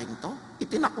lalaking to,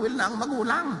 itinakwil na ang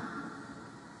magulang.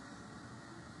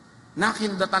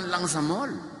 Nakindatan lang sa mall.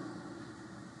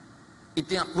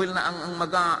 Itinakwil na ang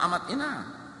mag-ama't ina.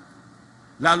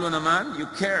 Lalo naman, you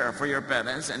care for your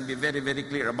parents and be very, very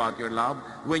clear about your love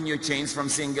when you change from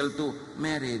single to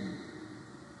married.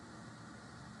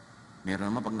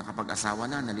 Meron naman pag nakapag-asawa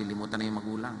na, nalilimutan na yung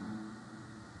magulang.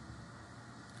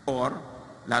 Or,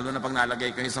 lalo na pag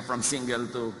nalagay kayo sa from single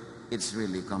to it's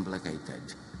really complicated.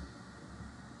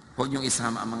 Huwag niyong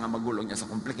isama ang mga magulang niya sa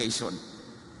complication.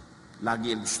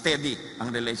 Lagi steady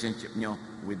ang relationship niyo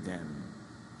with them.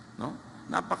 No?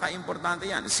 Napaka-importante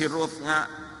yan. Si Ruth nga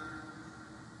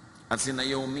at si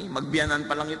Naomi, magbiyanan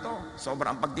pa lang ito.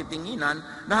 Sobrang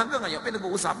pagtitinginan na hanggang ngayon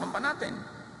pinag-uusapan pa natin.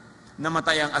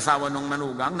 Namatay ang asawa ng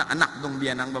manugang na anak ng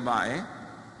biyanang babae.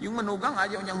 Yung manugang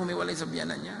ayaw niyang humiwalay sa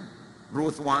biyanan niya.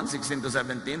 Ruth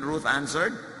 1:16-17, Ruth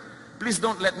answered, "Please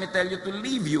don't let me tell you to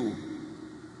leave you."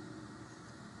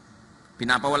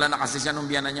 Pinapawala na kasi siya ng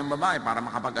biyanan niyang babae para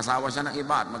makapag-asawa siya ng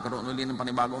iba at magkaroon ulit ng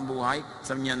panibagong buhay.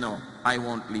 Sabi niya, "No, I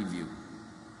won't leave you.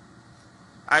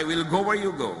 I will go where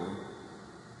you go.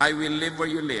 I will live where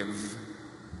you live.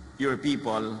 Your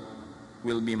people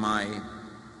will be my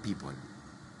people."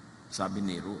 Sabi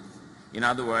ni Ruth. In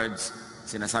other words,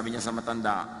 sinasabi niya sa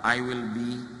matanda, I will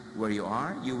be where you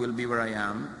are, you will be where I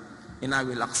am, and I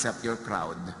will accept your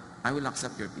crowd. I will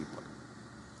accept your people.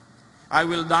 I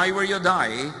will die where you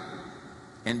die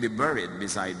and be buried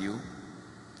beside you.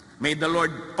 May the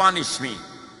Lord punish me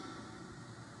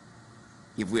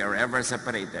if we are ever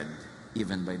separated,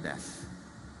 even by death.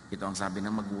 Ito ang sabi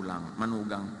ng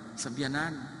manugang, sa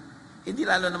biyanan. Hindi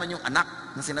lalo naman yung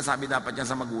anak na sinasabi dapat yan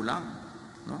sa magulang.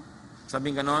 No?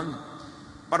 Sabing ganon,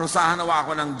 parusahan nawa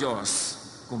ako ng Diyos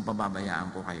kung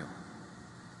pababayaan ko kayo.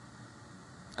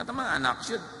 At ang mga anak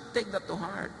should take that to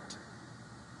heart.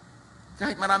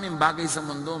 Kahit maraming bagay sa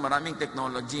mundo, maraming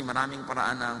technology, maraming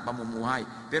paraan ng pamumuhay,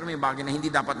 pero may bagay na hindi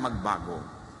dapat magbago.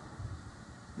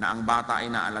 Na ang bata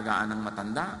ay naalagaan ng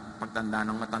matanda, pagtanda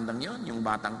ng matandang yon, yung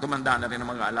batang tumanda na rin ang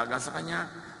mag-aalaga sa kanya,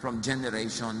 from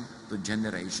generation to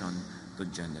generation to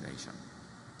generation.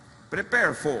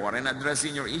 Prepare for and address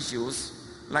senior issues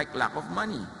like lack of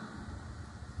money.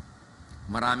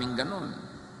 Maraming ganon.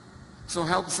 So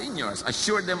help seniors,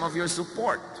 assure them of your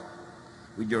support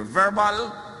with your verbal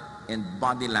and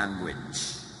body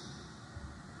language.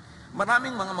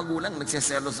 Maraming mga magulang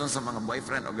nagsiselos dun sa mga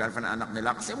boyfriend o girlfriend na anak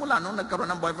nila kasi mula nung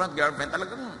nagkaroon ng boyfriend, girlfriend,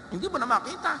 talagang hindi mo na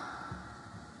makita.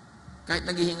 Kahit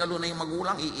naghihingalo na yung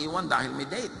magulang, iiwan dahil may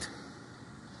date.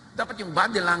 Dapat yung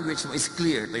body language mo is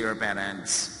clear to your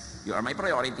parents. You are my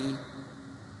priority.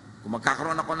 Kung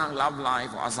magkakaroon ako ng love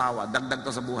life o asawa, dagdag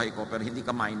to sa buhay ko, pero hindi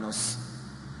ka minus.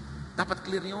 Dapat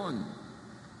clear yun.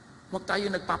 Huwag tayo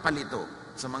nagpapalito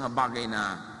sa mga bagay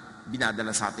na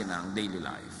binadala sa atin ng daily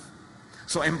life.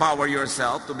 So empower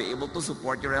yourself to be able to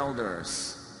support your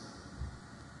elders.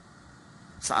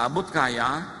 Sa abot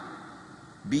kaya,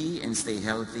 be and stay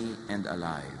healthy and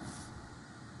alive.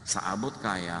 Sa abot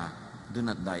kaya, do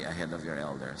not die ahead of your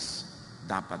elders.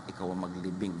 Dapat ikaw ang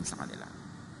maglibing sa kanila.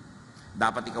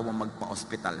 Dapat ikaw ang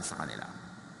magpa-hospital sa kanila.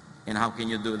 And how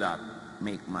can you do that?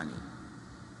 Make money.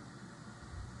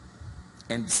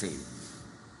 And save.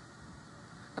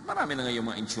 At marami na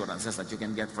ngayong mga insurances that you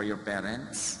can get for your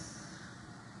parents.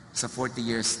 Sa 40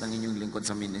 years ng inyong lingkod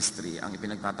sa ministry, ang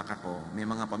ipinagtataka ko, may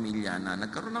mga pamilya na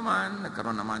nagkaroon naman,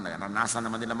 naranasan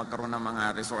naman nila magkaroon ng mga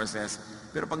resources,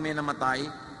 pero pag may namatay,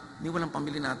 ni walang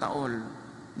pambili na taol,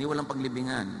 ni walang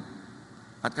paglibingan.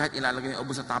 At kahit ilalagay yung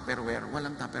abo sa Tupperware,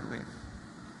 walang Tupperware.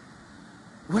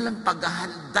 Walang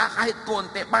paghahanda kahit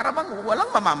konti, para bang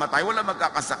walang mamamatay, walang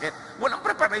magkakasakit, walang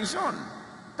preparation.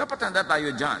 Dapat handa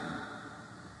tayo dyan.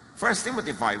 1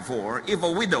 Timothy 5:4, if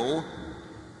a widow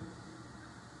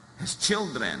has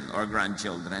children or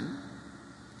grandchildren,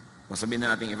 o sabihin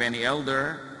na natin, if any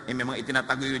elder, may mga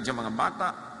itinataguyod siya mga bata,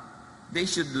 they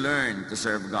should learn to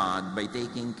serve God by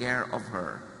taking care of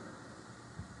her,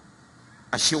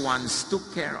 as she once took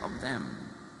care of them.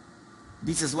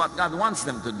 This is what God wants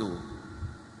them to do.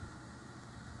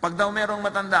 Pag daw merong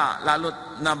matanda,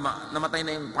 lalo't namatay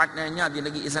na yung partner niya, di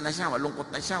nag-iisa na siya,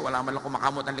 malungkot na siya, wala man lang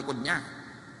kumakamot ang likod niya.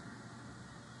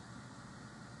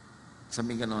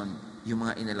 Sabi ganon, yung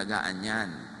mga inalagaan niyan,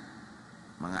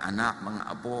 mga anak, mga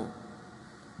apo,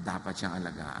 dapat siyang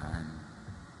alagaan.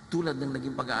 Tulad ng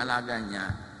naging pag-aalaga niya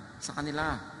sa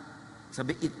kanila.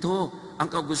 Sabi, ito ang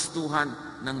kagustuhan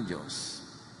ng Diyos.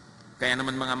 Kaya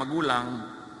naman mga magulang,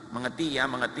 mga tiya,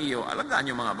 mga tiyo, alagaan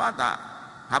yung mga bata.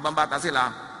 Habang bata sila,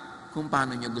 kung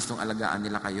paano nyo gustong alagaan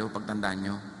nila kayo pagtanda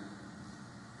nyo.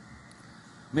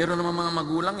 Meron naman mga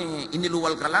magulang,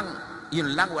 iniluwal ka lang,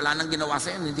 yun lang, wala nang ginawa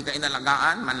sa'yo, hindi ka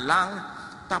inalagaan, man lang.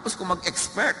 Tapos kung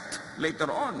mag-expect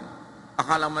later on,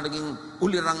 akala mo naging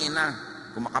ulirangin na,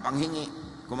 kung makapanghingi,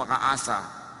 kung makaasa.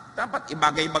 Dapat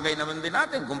ibagay-bagay naman din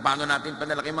natin kung paano natin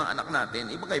panalaki mga anak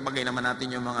natin. Ibagay-bagay naman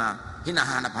natin yung mga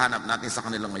hinahanap-hanap natin sa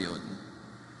kanila ngayon.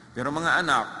 Pero mga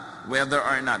anak, whether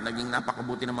or not, naging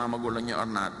napakabuti ng mga magulang nyo or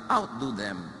not, outdo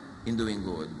them in doing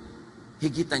good.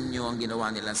 Higitan nyo ang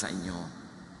ginawa nila sa inyo.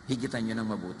 Higitan nyo ng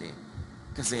mabuti.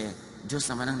 Kasi Diyos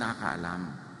naman ang nakakaalam.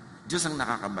 Diyos ang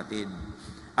nakakabatid.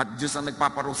 At Diyos ang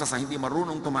nagpaparusa sa hindi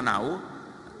marunong tumanaw.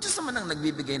 Diyos naman ang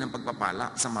nagbibigay ng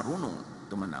pagpapala sa marunong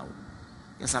tumanaw.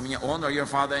 Kaya sabi niya, honor your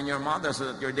father and your mother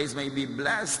so that your days may be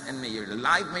blessed and your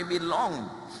life may be long.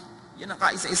 Yan ang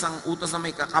kaisa-isang utos na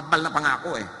may kakabal na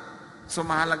pangako eh. So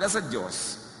mahalaga sa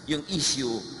Diyos yung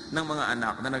issue ng mga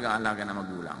anak na nag-aalaga na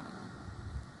magulang.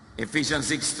 Ephesians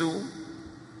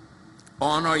 6:2,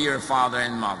 honor your father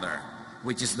and mother,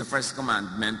 which is the first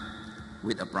commandment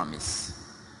with a promise.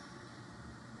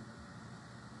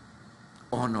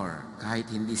 Honor, kahit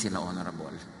hindi sila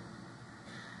honorable.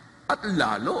 At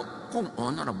lalo kung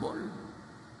honorable.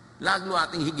 Lalo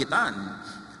ating higitan.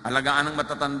 Alagaan ng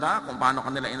matatanda kung paano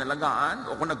kanila inalagaan,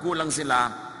 o kung nagkulang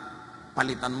sila,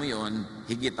 palitan mo yon,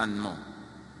 higitan mo.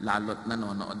 Lalo't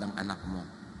nanonood ang anak mo.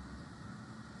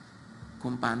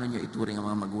 Kung paano nyo ituring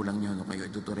ang mga magulang nyo, no kayo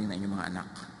ituturing na inyong mga anak.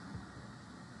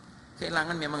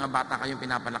 Kailangan may mga bata kayong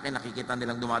pinapalaki, nakikita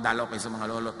nilang dumadalaw kayo sa mga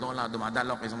lolo't lola,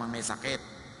 dumadalaw kayo sa mga may sakit.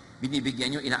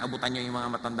 Binibigyan nyo, inaabutan nyo yung mga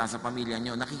matanda sa pamilya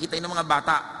nyo. Nakikita yung mga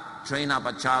bata, train up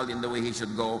a child in the way he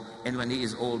should go, and when he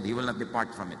is old, he will not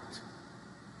depart from it.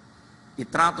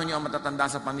 Itrato nyo ang matatanda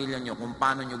sa pamilya nyo kung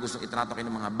paano nyo gusto itrato kayo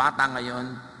ng mga bata ngayon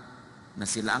na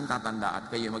sila ang tatanda at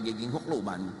kayo magiging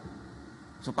hukluban.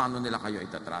 So paano nila kayo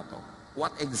itatrato?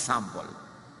 What example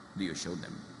do you show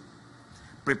them?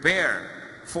 Prepare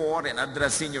for and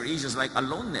address senior issues like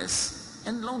aloneness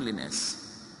and loneliness.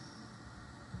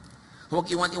 Huwag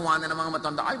iwan-iwanan ng mga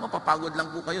matanda, ay mapapagod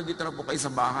lang po kayo, dito na po kayo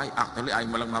sa bahay. Actually, ay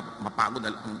mo lang mapagod,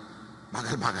 ang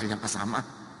bagal-bagal niyang kasama.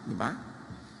 Di ba?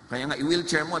 Kaya nga,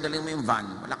 i-wheelchair mo, dalhin mo yung van,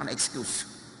 wala ka na excuse.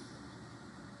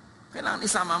 Kailangan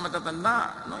isama ang matatanda,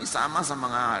 no? Isama sa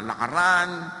mga lakaran,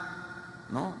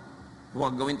 no?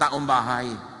 Huwag gawin taong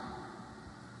bahay.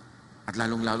 At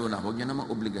lalong-lalo na, huwag niyo namang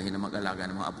obligahin na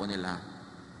mag-alaga ng mga apo nila.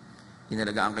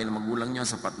 Inalagaan kayo ng magulang niyo,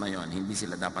 sapat na yon. Hindi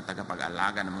sila dapat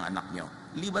tagapag-alaga ng mga anak niyo.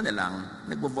 liban na lang,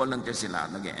 nagbo-volunteer sila,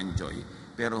 nag-enjoy.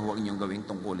 Pero huwag niyong gawing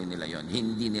tungkulin nila yon.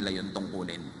 Hindi nila yon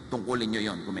tungkulin. Tungkulin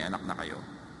niyo yon kung may anak na kayo.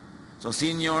 So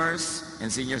seniors and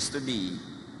seniors to be,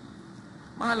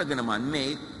 mahalaga naman,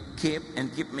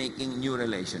 keep making new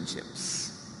relationships.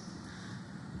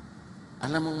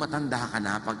 Alam mong matanda ka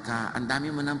na pagka ang dami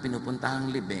mo nang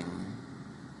pinupuntahang libing.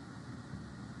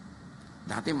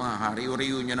 Dati mga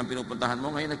reunion ang pinupuntahan mo,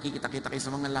 ngayon nakikita-kita kayo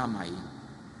sa mga lamay.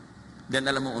 Then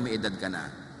alam mo, umiedad ka na.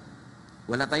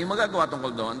 Wala tayong magagawa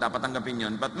tungkol doon, dapat tanggapin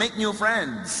yun. But make new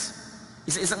friends.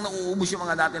 Isa-isang nauubos yung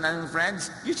mga dati natin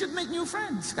friends, you should make new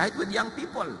friends, kahit with young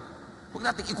people. Huwag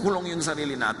natin ikulong yung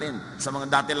sarili natin sa mga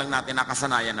dati lang natin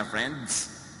nakasanayan na friends.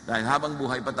 Dahil habang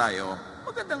buhay pa tayo,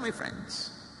 magandang may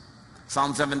friends.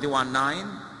 Psalm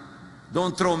 71:9,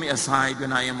 don't throw me aside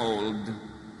when I am old.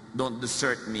 Don't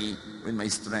desert me when my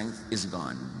strength is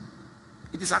gone.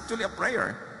 It is actually a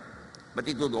prayer, but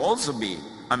it could also be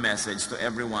a message to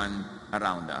everyone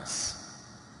around us.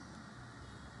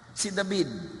 Si David,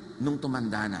 nung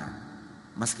tumanda na,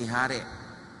 maski hari,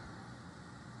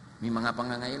 may mga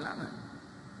pangangailangan.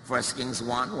 1 Kings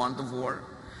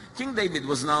 1:1-4. King David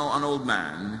was now an old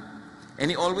man, and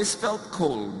he always felt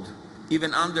cold,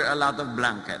 even under a lot of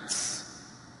blankets.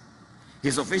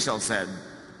 His officials said,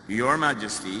 Your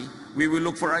Majesty, we will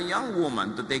look for a young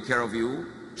woman to take care of you.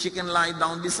 She can lie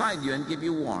down beside you and keep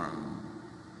you warm.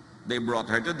 They brought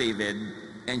her to David,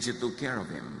 and she took care of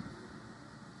him.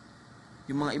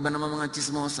 Yung mga iba naman mga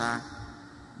chismosa,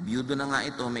 biyudo na nga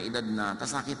ito, may edad na,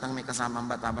 tas nakitang may kasama ang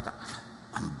bata-bata.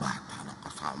 Ang bata ng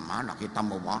kasama, nakita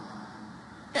mo ba?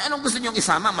 Anong gusto niyong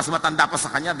isama? Mas matanda pa sa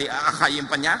kanya, di aakayin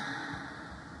pa niya?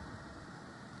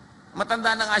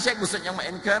 Matanda na nga siya, gusto niyang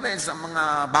ma-encourage sa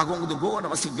mga bagong dugo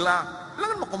na masigla.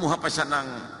 Kailangan mo kumuha pa siya ng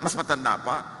mas matanda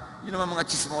pa. Yun naman mga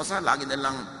chismosa, lagi na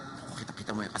lang,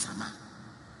 kita-kita mo yung kasama.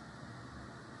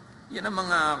 Yan ang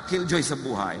mga killjoy sa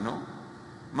buhay, no?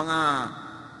 Mga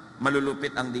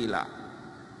malulupit ang dila.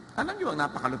 Alam niyo ang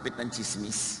napakalupit ng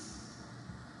chismis?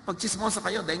 Pag chismosa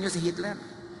kayo, dahil niyo si Hitler.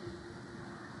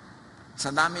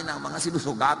 Sa dami ng mga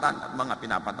sinusugatan at mga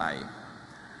pinapatay.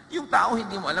 Yung tao,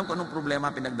 hindi mo alam kung anong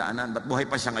problema pinagdaanan. Ba't buhay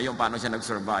pa siya ngayon? Paano siya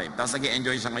nag-survive? Tapos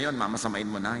nag-enjoy siya ngayon, mamasamain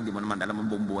mo na. Hindi mo naman alam ang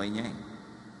buong buhay niya eh.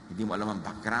 Hindi mo alam ang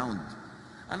background.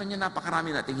 Alam niyo,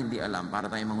 napakarami natin hindi alam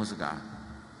para tayo manghusga.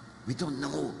 We don't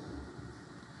know.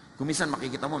 Kung minsan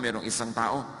makikita mo, merong isang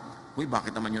tao, uy,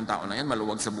 bakit naman yung tao na yan,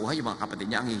 maluwag sa buhay, yung mga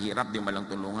kapatid niya, ang hihirap, di malang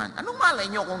tulungan. Anong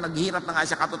malay niyo kung naghihirap na nga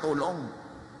siya katutulong?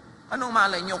 Anong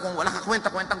malay niyo kung wala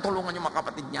kakwenta-kwentang tulungan yung mga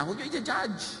kapatid niya? Who do you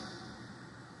judge?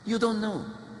 You don't know.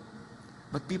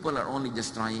 But people are only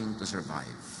just trying to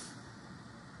survive.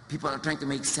 People are trying to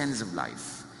make sense of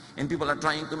life. And people are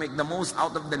trying to make the most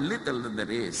out of the little that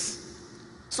there is.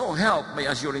 So help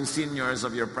by assuring seniors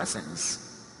of your presence,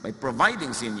 by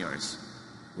providing seniors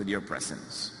with your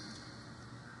presence.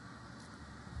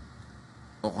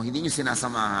 O kung hindi nyo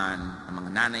sinasamahan ang mga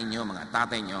nanay nyo, mga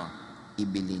tatay nyo,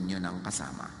 ibilin nyo ng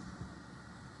kasama.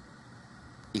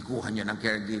 Ikuha nyo ng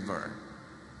caregiver.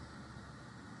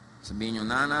 Sabihin nyo,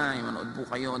 nanay, manood po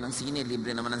kayo ng sine,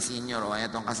 libre naman ng senior, o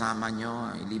etong kasama nyo,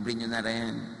 libre nyo na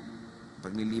rin.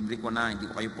 Pag nilibre ko na, hindi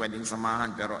ko kayo pwedeng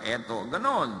samahan, pero eto,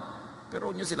 ganon. Pero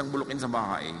huwag nyo silang bulukin sa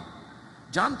bahay.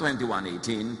 John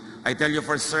 21:18, I tell you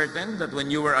for certain that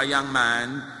when you were a young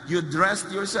man, you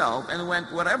dressed yourself and went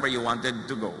wherever you wanted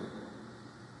to go.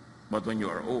 But when you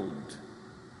are old,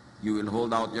 you will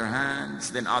hold out your hands,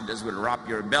 then others will wrap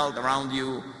your belt around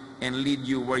you and lead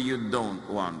you where you don't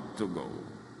want to go.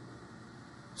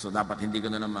 So dapat hindi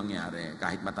ganun ang mangyari.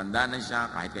 Kahit matanda na siya,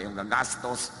 kahit kayong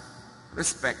gagastos,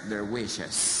 respect their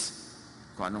wishes.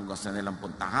 Kung anong gusto nilang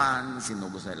puntahan, sino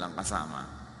gusto nilang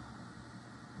kasama.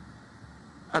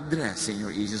 Address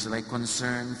senior issues like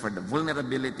concern for the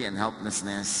vulnerability and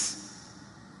helplessness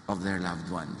of their loved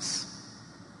ones.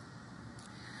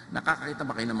 Nakakakita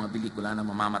ba kayo ng mga pelikula na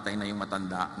mamamatay na yung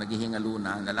matanda, naghihingalo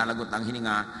na, nalalagot ang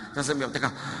hininga, sasabihin, teka,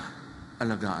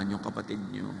 alagaan yung kapatid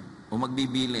nyo. O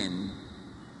magbibilin,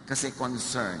 kasi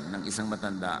concern ng isang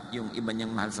matanda, yung iba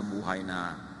niyang mahal sa buhay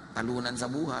na talunan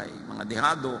sa buhay, mga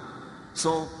dehado.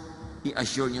 So,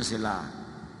 i-assure nyo sila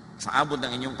sa abot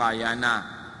ng inyong kaya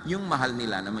na yung mahal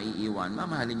nila na maiiwan,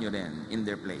 mamahalin nyo rin in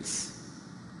their place.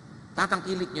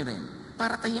 Tatangkilik nyo rin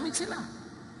para tahimik sila.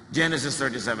 Genesis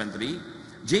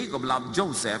 37:3, Jacob loved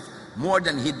Joseph more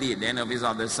than he did any of his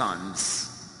other sons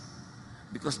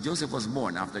because Joseph was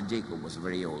born after Jacob was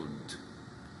very old.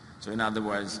 So in other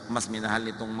words, mas minahal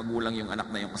itong magulang yung anak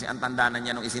na yun kasi ang tanda na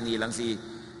niya nung isinilang si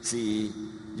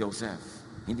Joseph.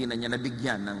 Hindi na niya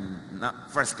nabigyan ng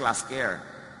first class care.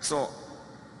 So,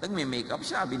 nagme-makeup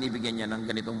siya, binibigyan niya ng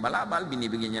ganitong balabal,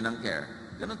 binibigyan niya ng care.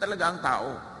 Ganun talaga ang tao.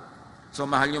 So,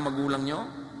 mahal yung magulang nyo,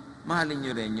 mahalin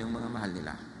nyo rin yung mga mahal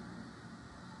nila.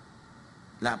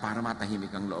 Para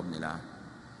matahimik ang loob nila.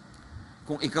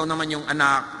 Kung ikaw naman yung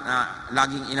anak na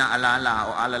laging inaalala o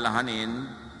alalahanin,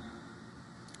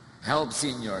 help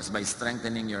seniors by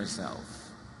strengthening yourself.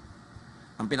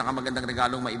 Ang pinakamagandang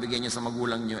regalong maibigay nyo sa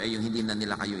magulang nyo ay yung hindi na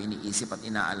nila kayo iniisip at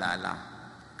inaalala.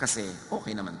 Kasi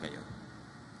okay naman kayo.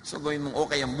 So gawin mong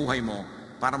okay ang buhay mo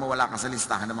para mawala ka sa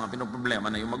listahan ng mga pinoproblema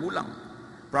na yung magulang.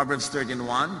 Proverbs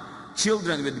 13:1,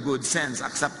 children with good sense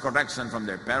accept correction from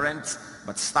their parents,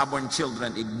 but stubborn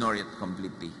children ignore it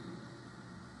completely.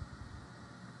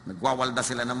 Nagwawalda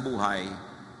sila ng buhay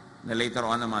na later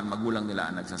on naman magulang nila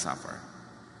ang nagsasuffer.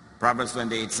 Proverbs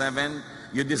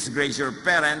 28:7, you disgrace your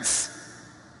parents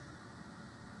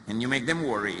and you make them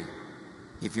worry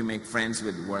if you make friends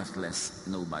with worthless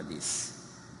nobodies.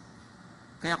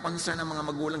 Kaya concern ang mga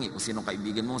magulang kung sinong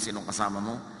kaibigan mo, sinong kasama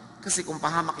mo. Kasi kung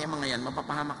pahamak yung mga yan,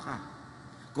 mapapahamak ka.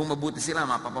 Kung mabuti sila,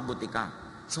 mapapabuti ka.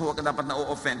 So huwag ka dapat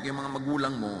na-o-offend yung mga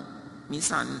magulang mo.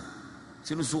 Minsan,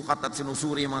 sinusukat at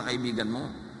sinusuri yung mga kaibigan mo.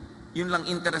 Yun lang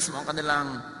interest mo ang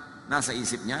kanilang nasa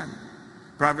isip niyan.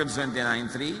 Proverbs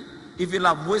 29:3, if you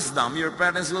love wisdom, your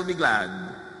parents will be glad.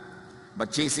 But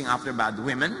chasing after bad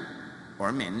women or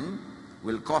men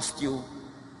will cost you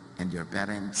and your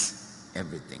parents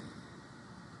everything.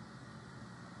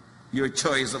 Your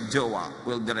choice of jowa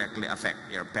will directly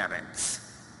affect your parents.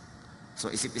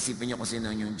 So isip-isipin nyo kung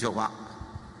sino yung jowa.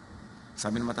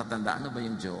 Sabi ng matatanda, ano ba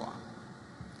yung jowa?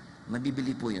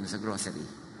 Nabibili po yun sa grocery.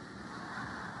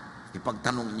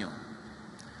 Ipagtanong nyo.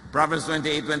 Proverbs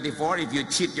 28:24, if you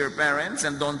cheat your parents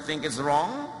and don't think it's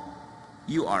wrong,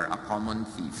 you are a common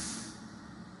thief.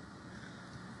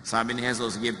 Sabi ni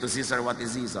Jesus, give to Caesar what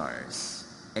is Caesar's.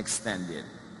 Extend it.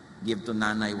 Give to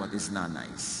nanay what is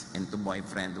nanay's. And to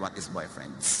boyfriend what is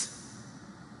boyfriend's.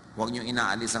 Huwag nyo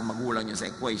inaalis ang magulang nyo sa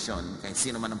equation kahit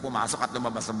sino man ang pumasok at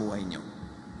lumabas sa buhay nyo.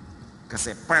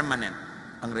 Kasi permanent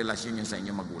ang relasyon nyo sa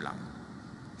inyong magulang.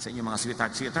 Sa inyong mga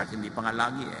sweetheart, hindi pa nga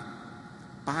lagi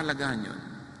Pahalagahan yun.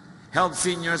 Help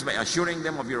seniors by assuring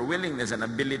them of your willingness and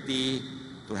ability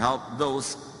to help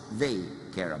those they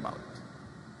care about.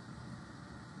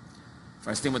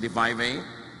 1 Timothy 5:8,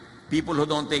 people who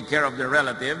don't take care of their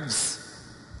relatives,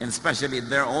 and especially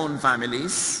their own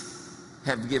families,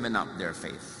 have given up their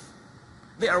faith.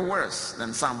 They are worse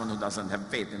than someone who doesn't have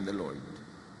faith in the Lord.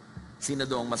 Sino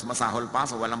doong mas masahol pa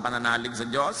sa walang pananalig sa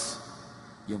Diyos?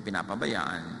 Yung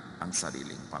pinapabayaan ang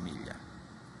sariling pamilya.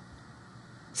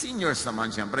 Seniors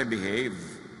naman, siyempre, behave.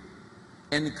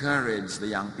 Encourage the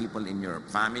young people in your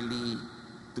family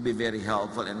to be very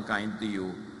helpful and kind to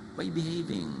you by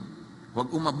behaving. Huwag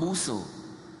umabuso.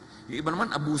 Yung iba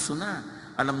naman, abuso na.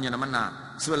 Alam niyo naman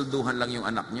na swelduhan lang yung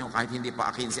anak niyo, kahit hindi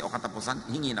pa 15 o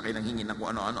katapusan, hingi na kayo ng hingi na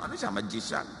kung ano-ano. Ano siya?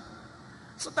 Magician.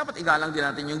 So dapat igalang din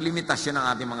natin yung limitasyon ng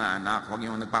ating mga anak. Huwag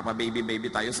yung nagpapa-baby-baby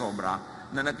tayo sobra,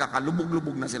 na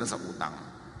nagkakalubog-lubog na sila sa utang.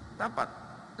 Dapat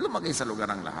lumagay sa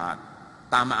lugar ang lahat.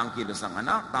 Tama ang kilos ng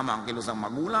anak, tama ang kilos ng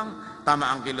magulang,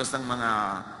 tama ang kilos ng mga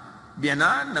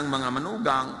biyanan, ng mga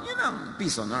manugang. Yun ang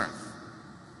peace on earth.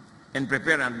 And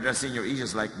prepare and address your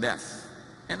issues like death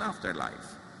and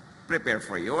afterlife. Prepare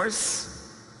for yours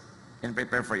and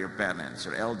prepare for your parents,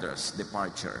 your elders'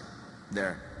 departure,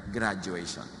 their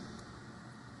graduation.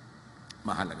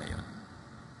 Mahalaga yun.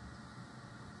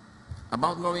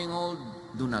 About growing old,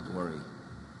 do not worry.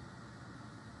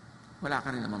 Wala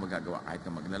ka rin naman magagawa kahit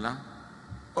ka maglala.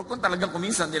 O kung talagang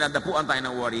kuminsan dinadapuan tayo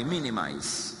ng worry,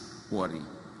 minimize worry.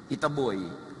 Itaboy,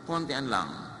 kontian lang.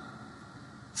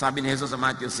 Sabi ni Jesus sa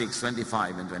Matthew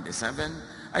 6:25 and 27,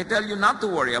 I tell you not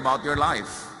to worry about your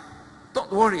life.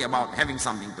 Don't worry about having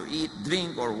something to eat,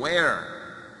 drink, or wear.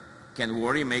 Can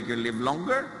worry make you live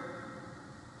longer?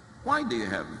 Why do you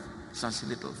have such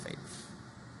little faith?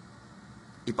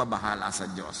 Ipabahala sa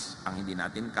Diyos ang hindi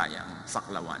natin kayang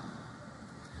saklawan.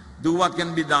 Do what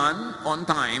can be done on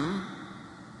time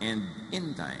and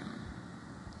in time.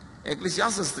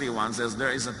 Ecclesiastes 3:1 says,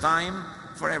 there is a time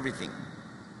for everything,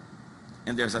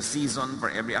 and there's a season for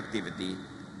every activity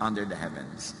under the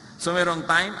heavens. So mayroong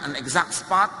time, an exact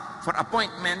spot for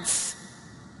appointments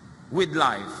with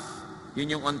life.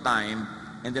 Yun yung on time,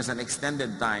 and there's an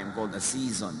extended time called a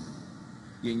season.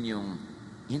 Yun yung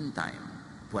in time.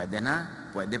 Pwede na,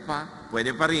 pwede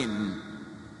pa rin.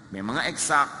 May mga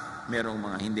exact, mayroong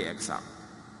mga hindi exact.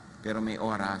 Pero may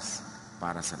oras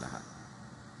para sa lahat.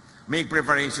 Make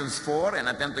preparations for and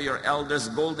attend to your elders'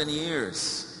 golden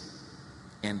years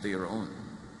and to your own.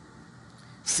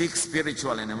 Seek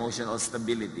spiritual and emotional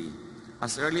stability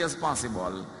as early as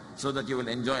possible so that you will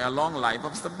enjoy a long life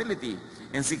of stability,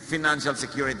 and seek financial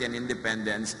security and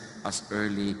independence as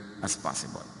early as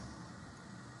possible.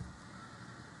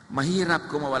 Mahirap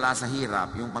kung mawala sa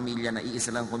hirap yung pamilya na iisa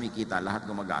lang kumikita, lahat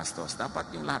gumagastos.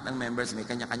 Dapat yung lahat ng members may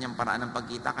kanya-kanyang paraan ng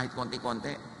pagkita kahit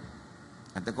konti-konti.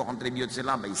 At nagko-contribute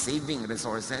sila by saving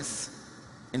resources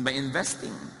and by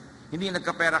investing. Hindi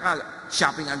nagkapera ka,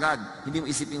 shopping agad. Hindi mo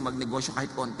isiping magnegosyo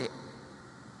kahit konti.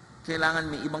 Kailangan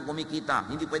may ibang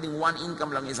kumikita. Hindi pwedeng one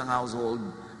income lang isang household.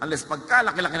 Unless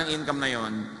pagkalaki-laki ng income na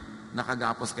yon,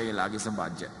 nakagapos kayo lagi sa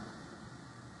budget.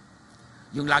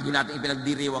 Yung lagi natin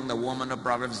ipinagdiriwang na woman of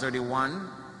Proverbs 31,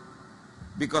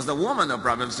 because the woman of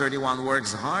Proverbs 31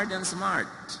 works hard and smart,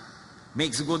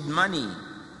 makes good money,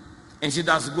 and she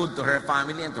does good to her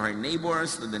family and to her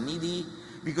neighbors, to the needy,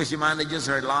 because she manages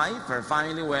her life, her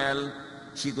family well,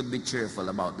 she could be cheerful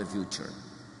about the future.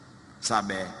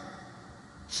 Sabi,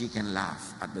 she can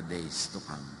laugh at the days to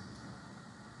come.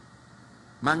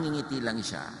 Mangingiti lang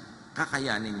siya,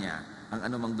 kakayanin niya ang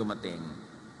anumang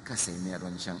dumating, kasi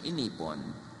meron siyang inipon,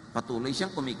 patuloy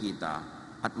siyang kumikita,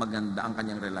 at maganda ang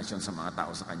kanyang relasyon sa mga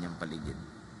tao sa kanyang paligid.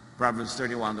 Proverbs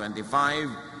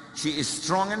 31:25, she is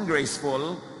strong and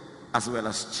graceful, as well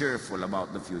as cheerful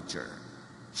about the future.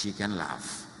 She can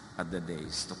laugh at the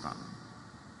days to come.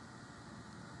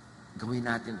 Gawin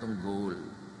natin tong goal,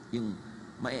 yung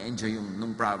ma-enjoy yung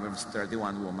nung Proverbs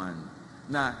 31 woman,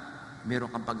 na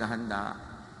meron kang paghahanda,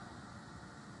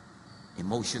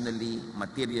 emotionally,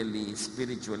 materially,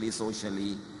 spiritually,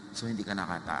 socially, so hindi ka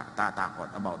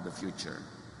nakatatakot about the future.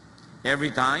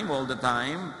 Every time, all the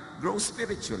time, grow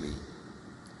spiritually.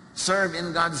 Serve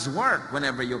in God's work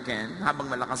whenever you can,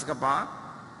 habang malakas ka pa.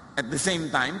 At the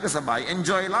same time, kasabay,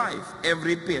 enjoy life,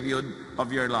 every period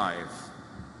of your life.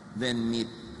 Then meet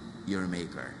your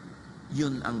Maker.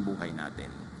 Yun ang buhay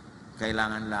natin.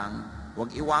 Kailangan lang,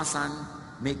 huwag iwasan,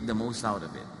 make the most out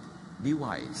of it. Be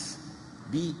wise.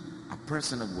 Be a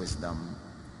person of wisdom,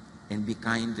 and be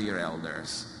kind to your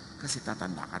elders, kasi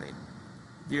tatanda ka rin.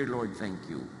 Dear Lord, thank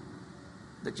you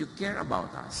that you care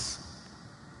about us.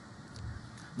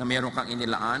 Na meron kang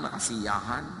inilaan na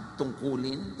kasiyahan,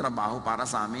 tungkulin, trabaho para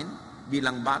sa amin,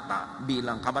 bilang bata,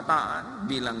 bilang kabataan,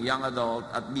 bilang young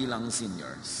adult, at bilang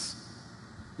seniors.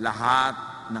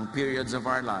 Lahat ng periods of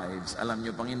our lives, alam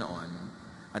niyo, Panginoon,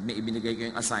 at may ibinigay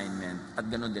kayong assignment, at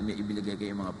ganoon din may ibinigay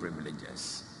kayong mga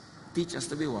privileges. Teach us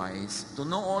to be wise, to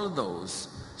know all of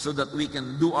those, so that we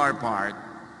can do our part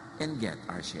and get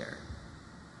our share.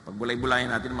 Pagbulay-bulayan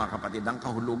natin mga kapatid, ang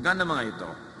kahulugan ng mga ito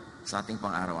sa ating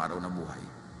pang-araw-araw na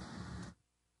buhay.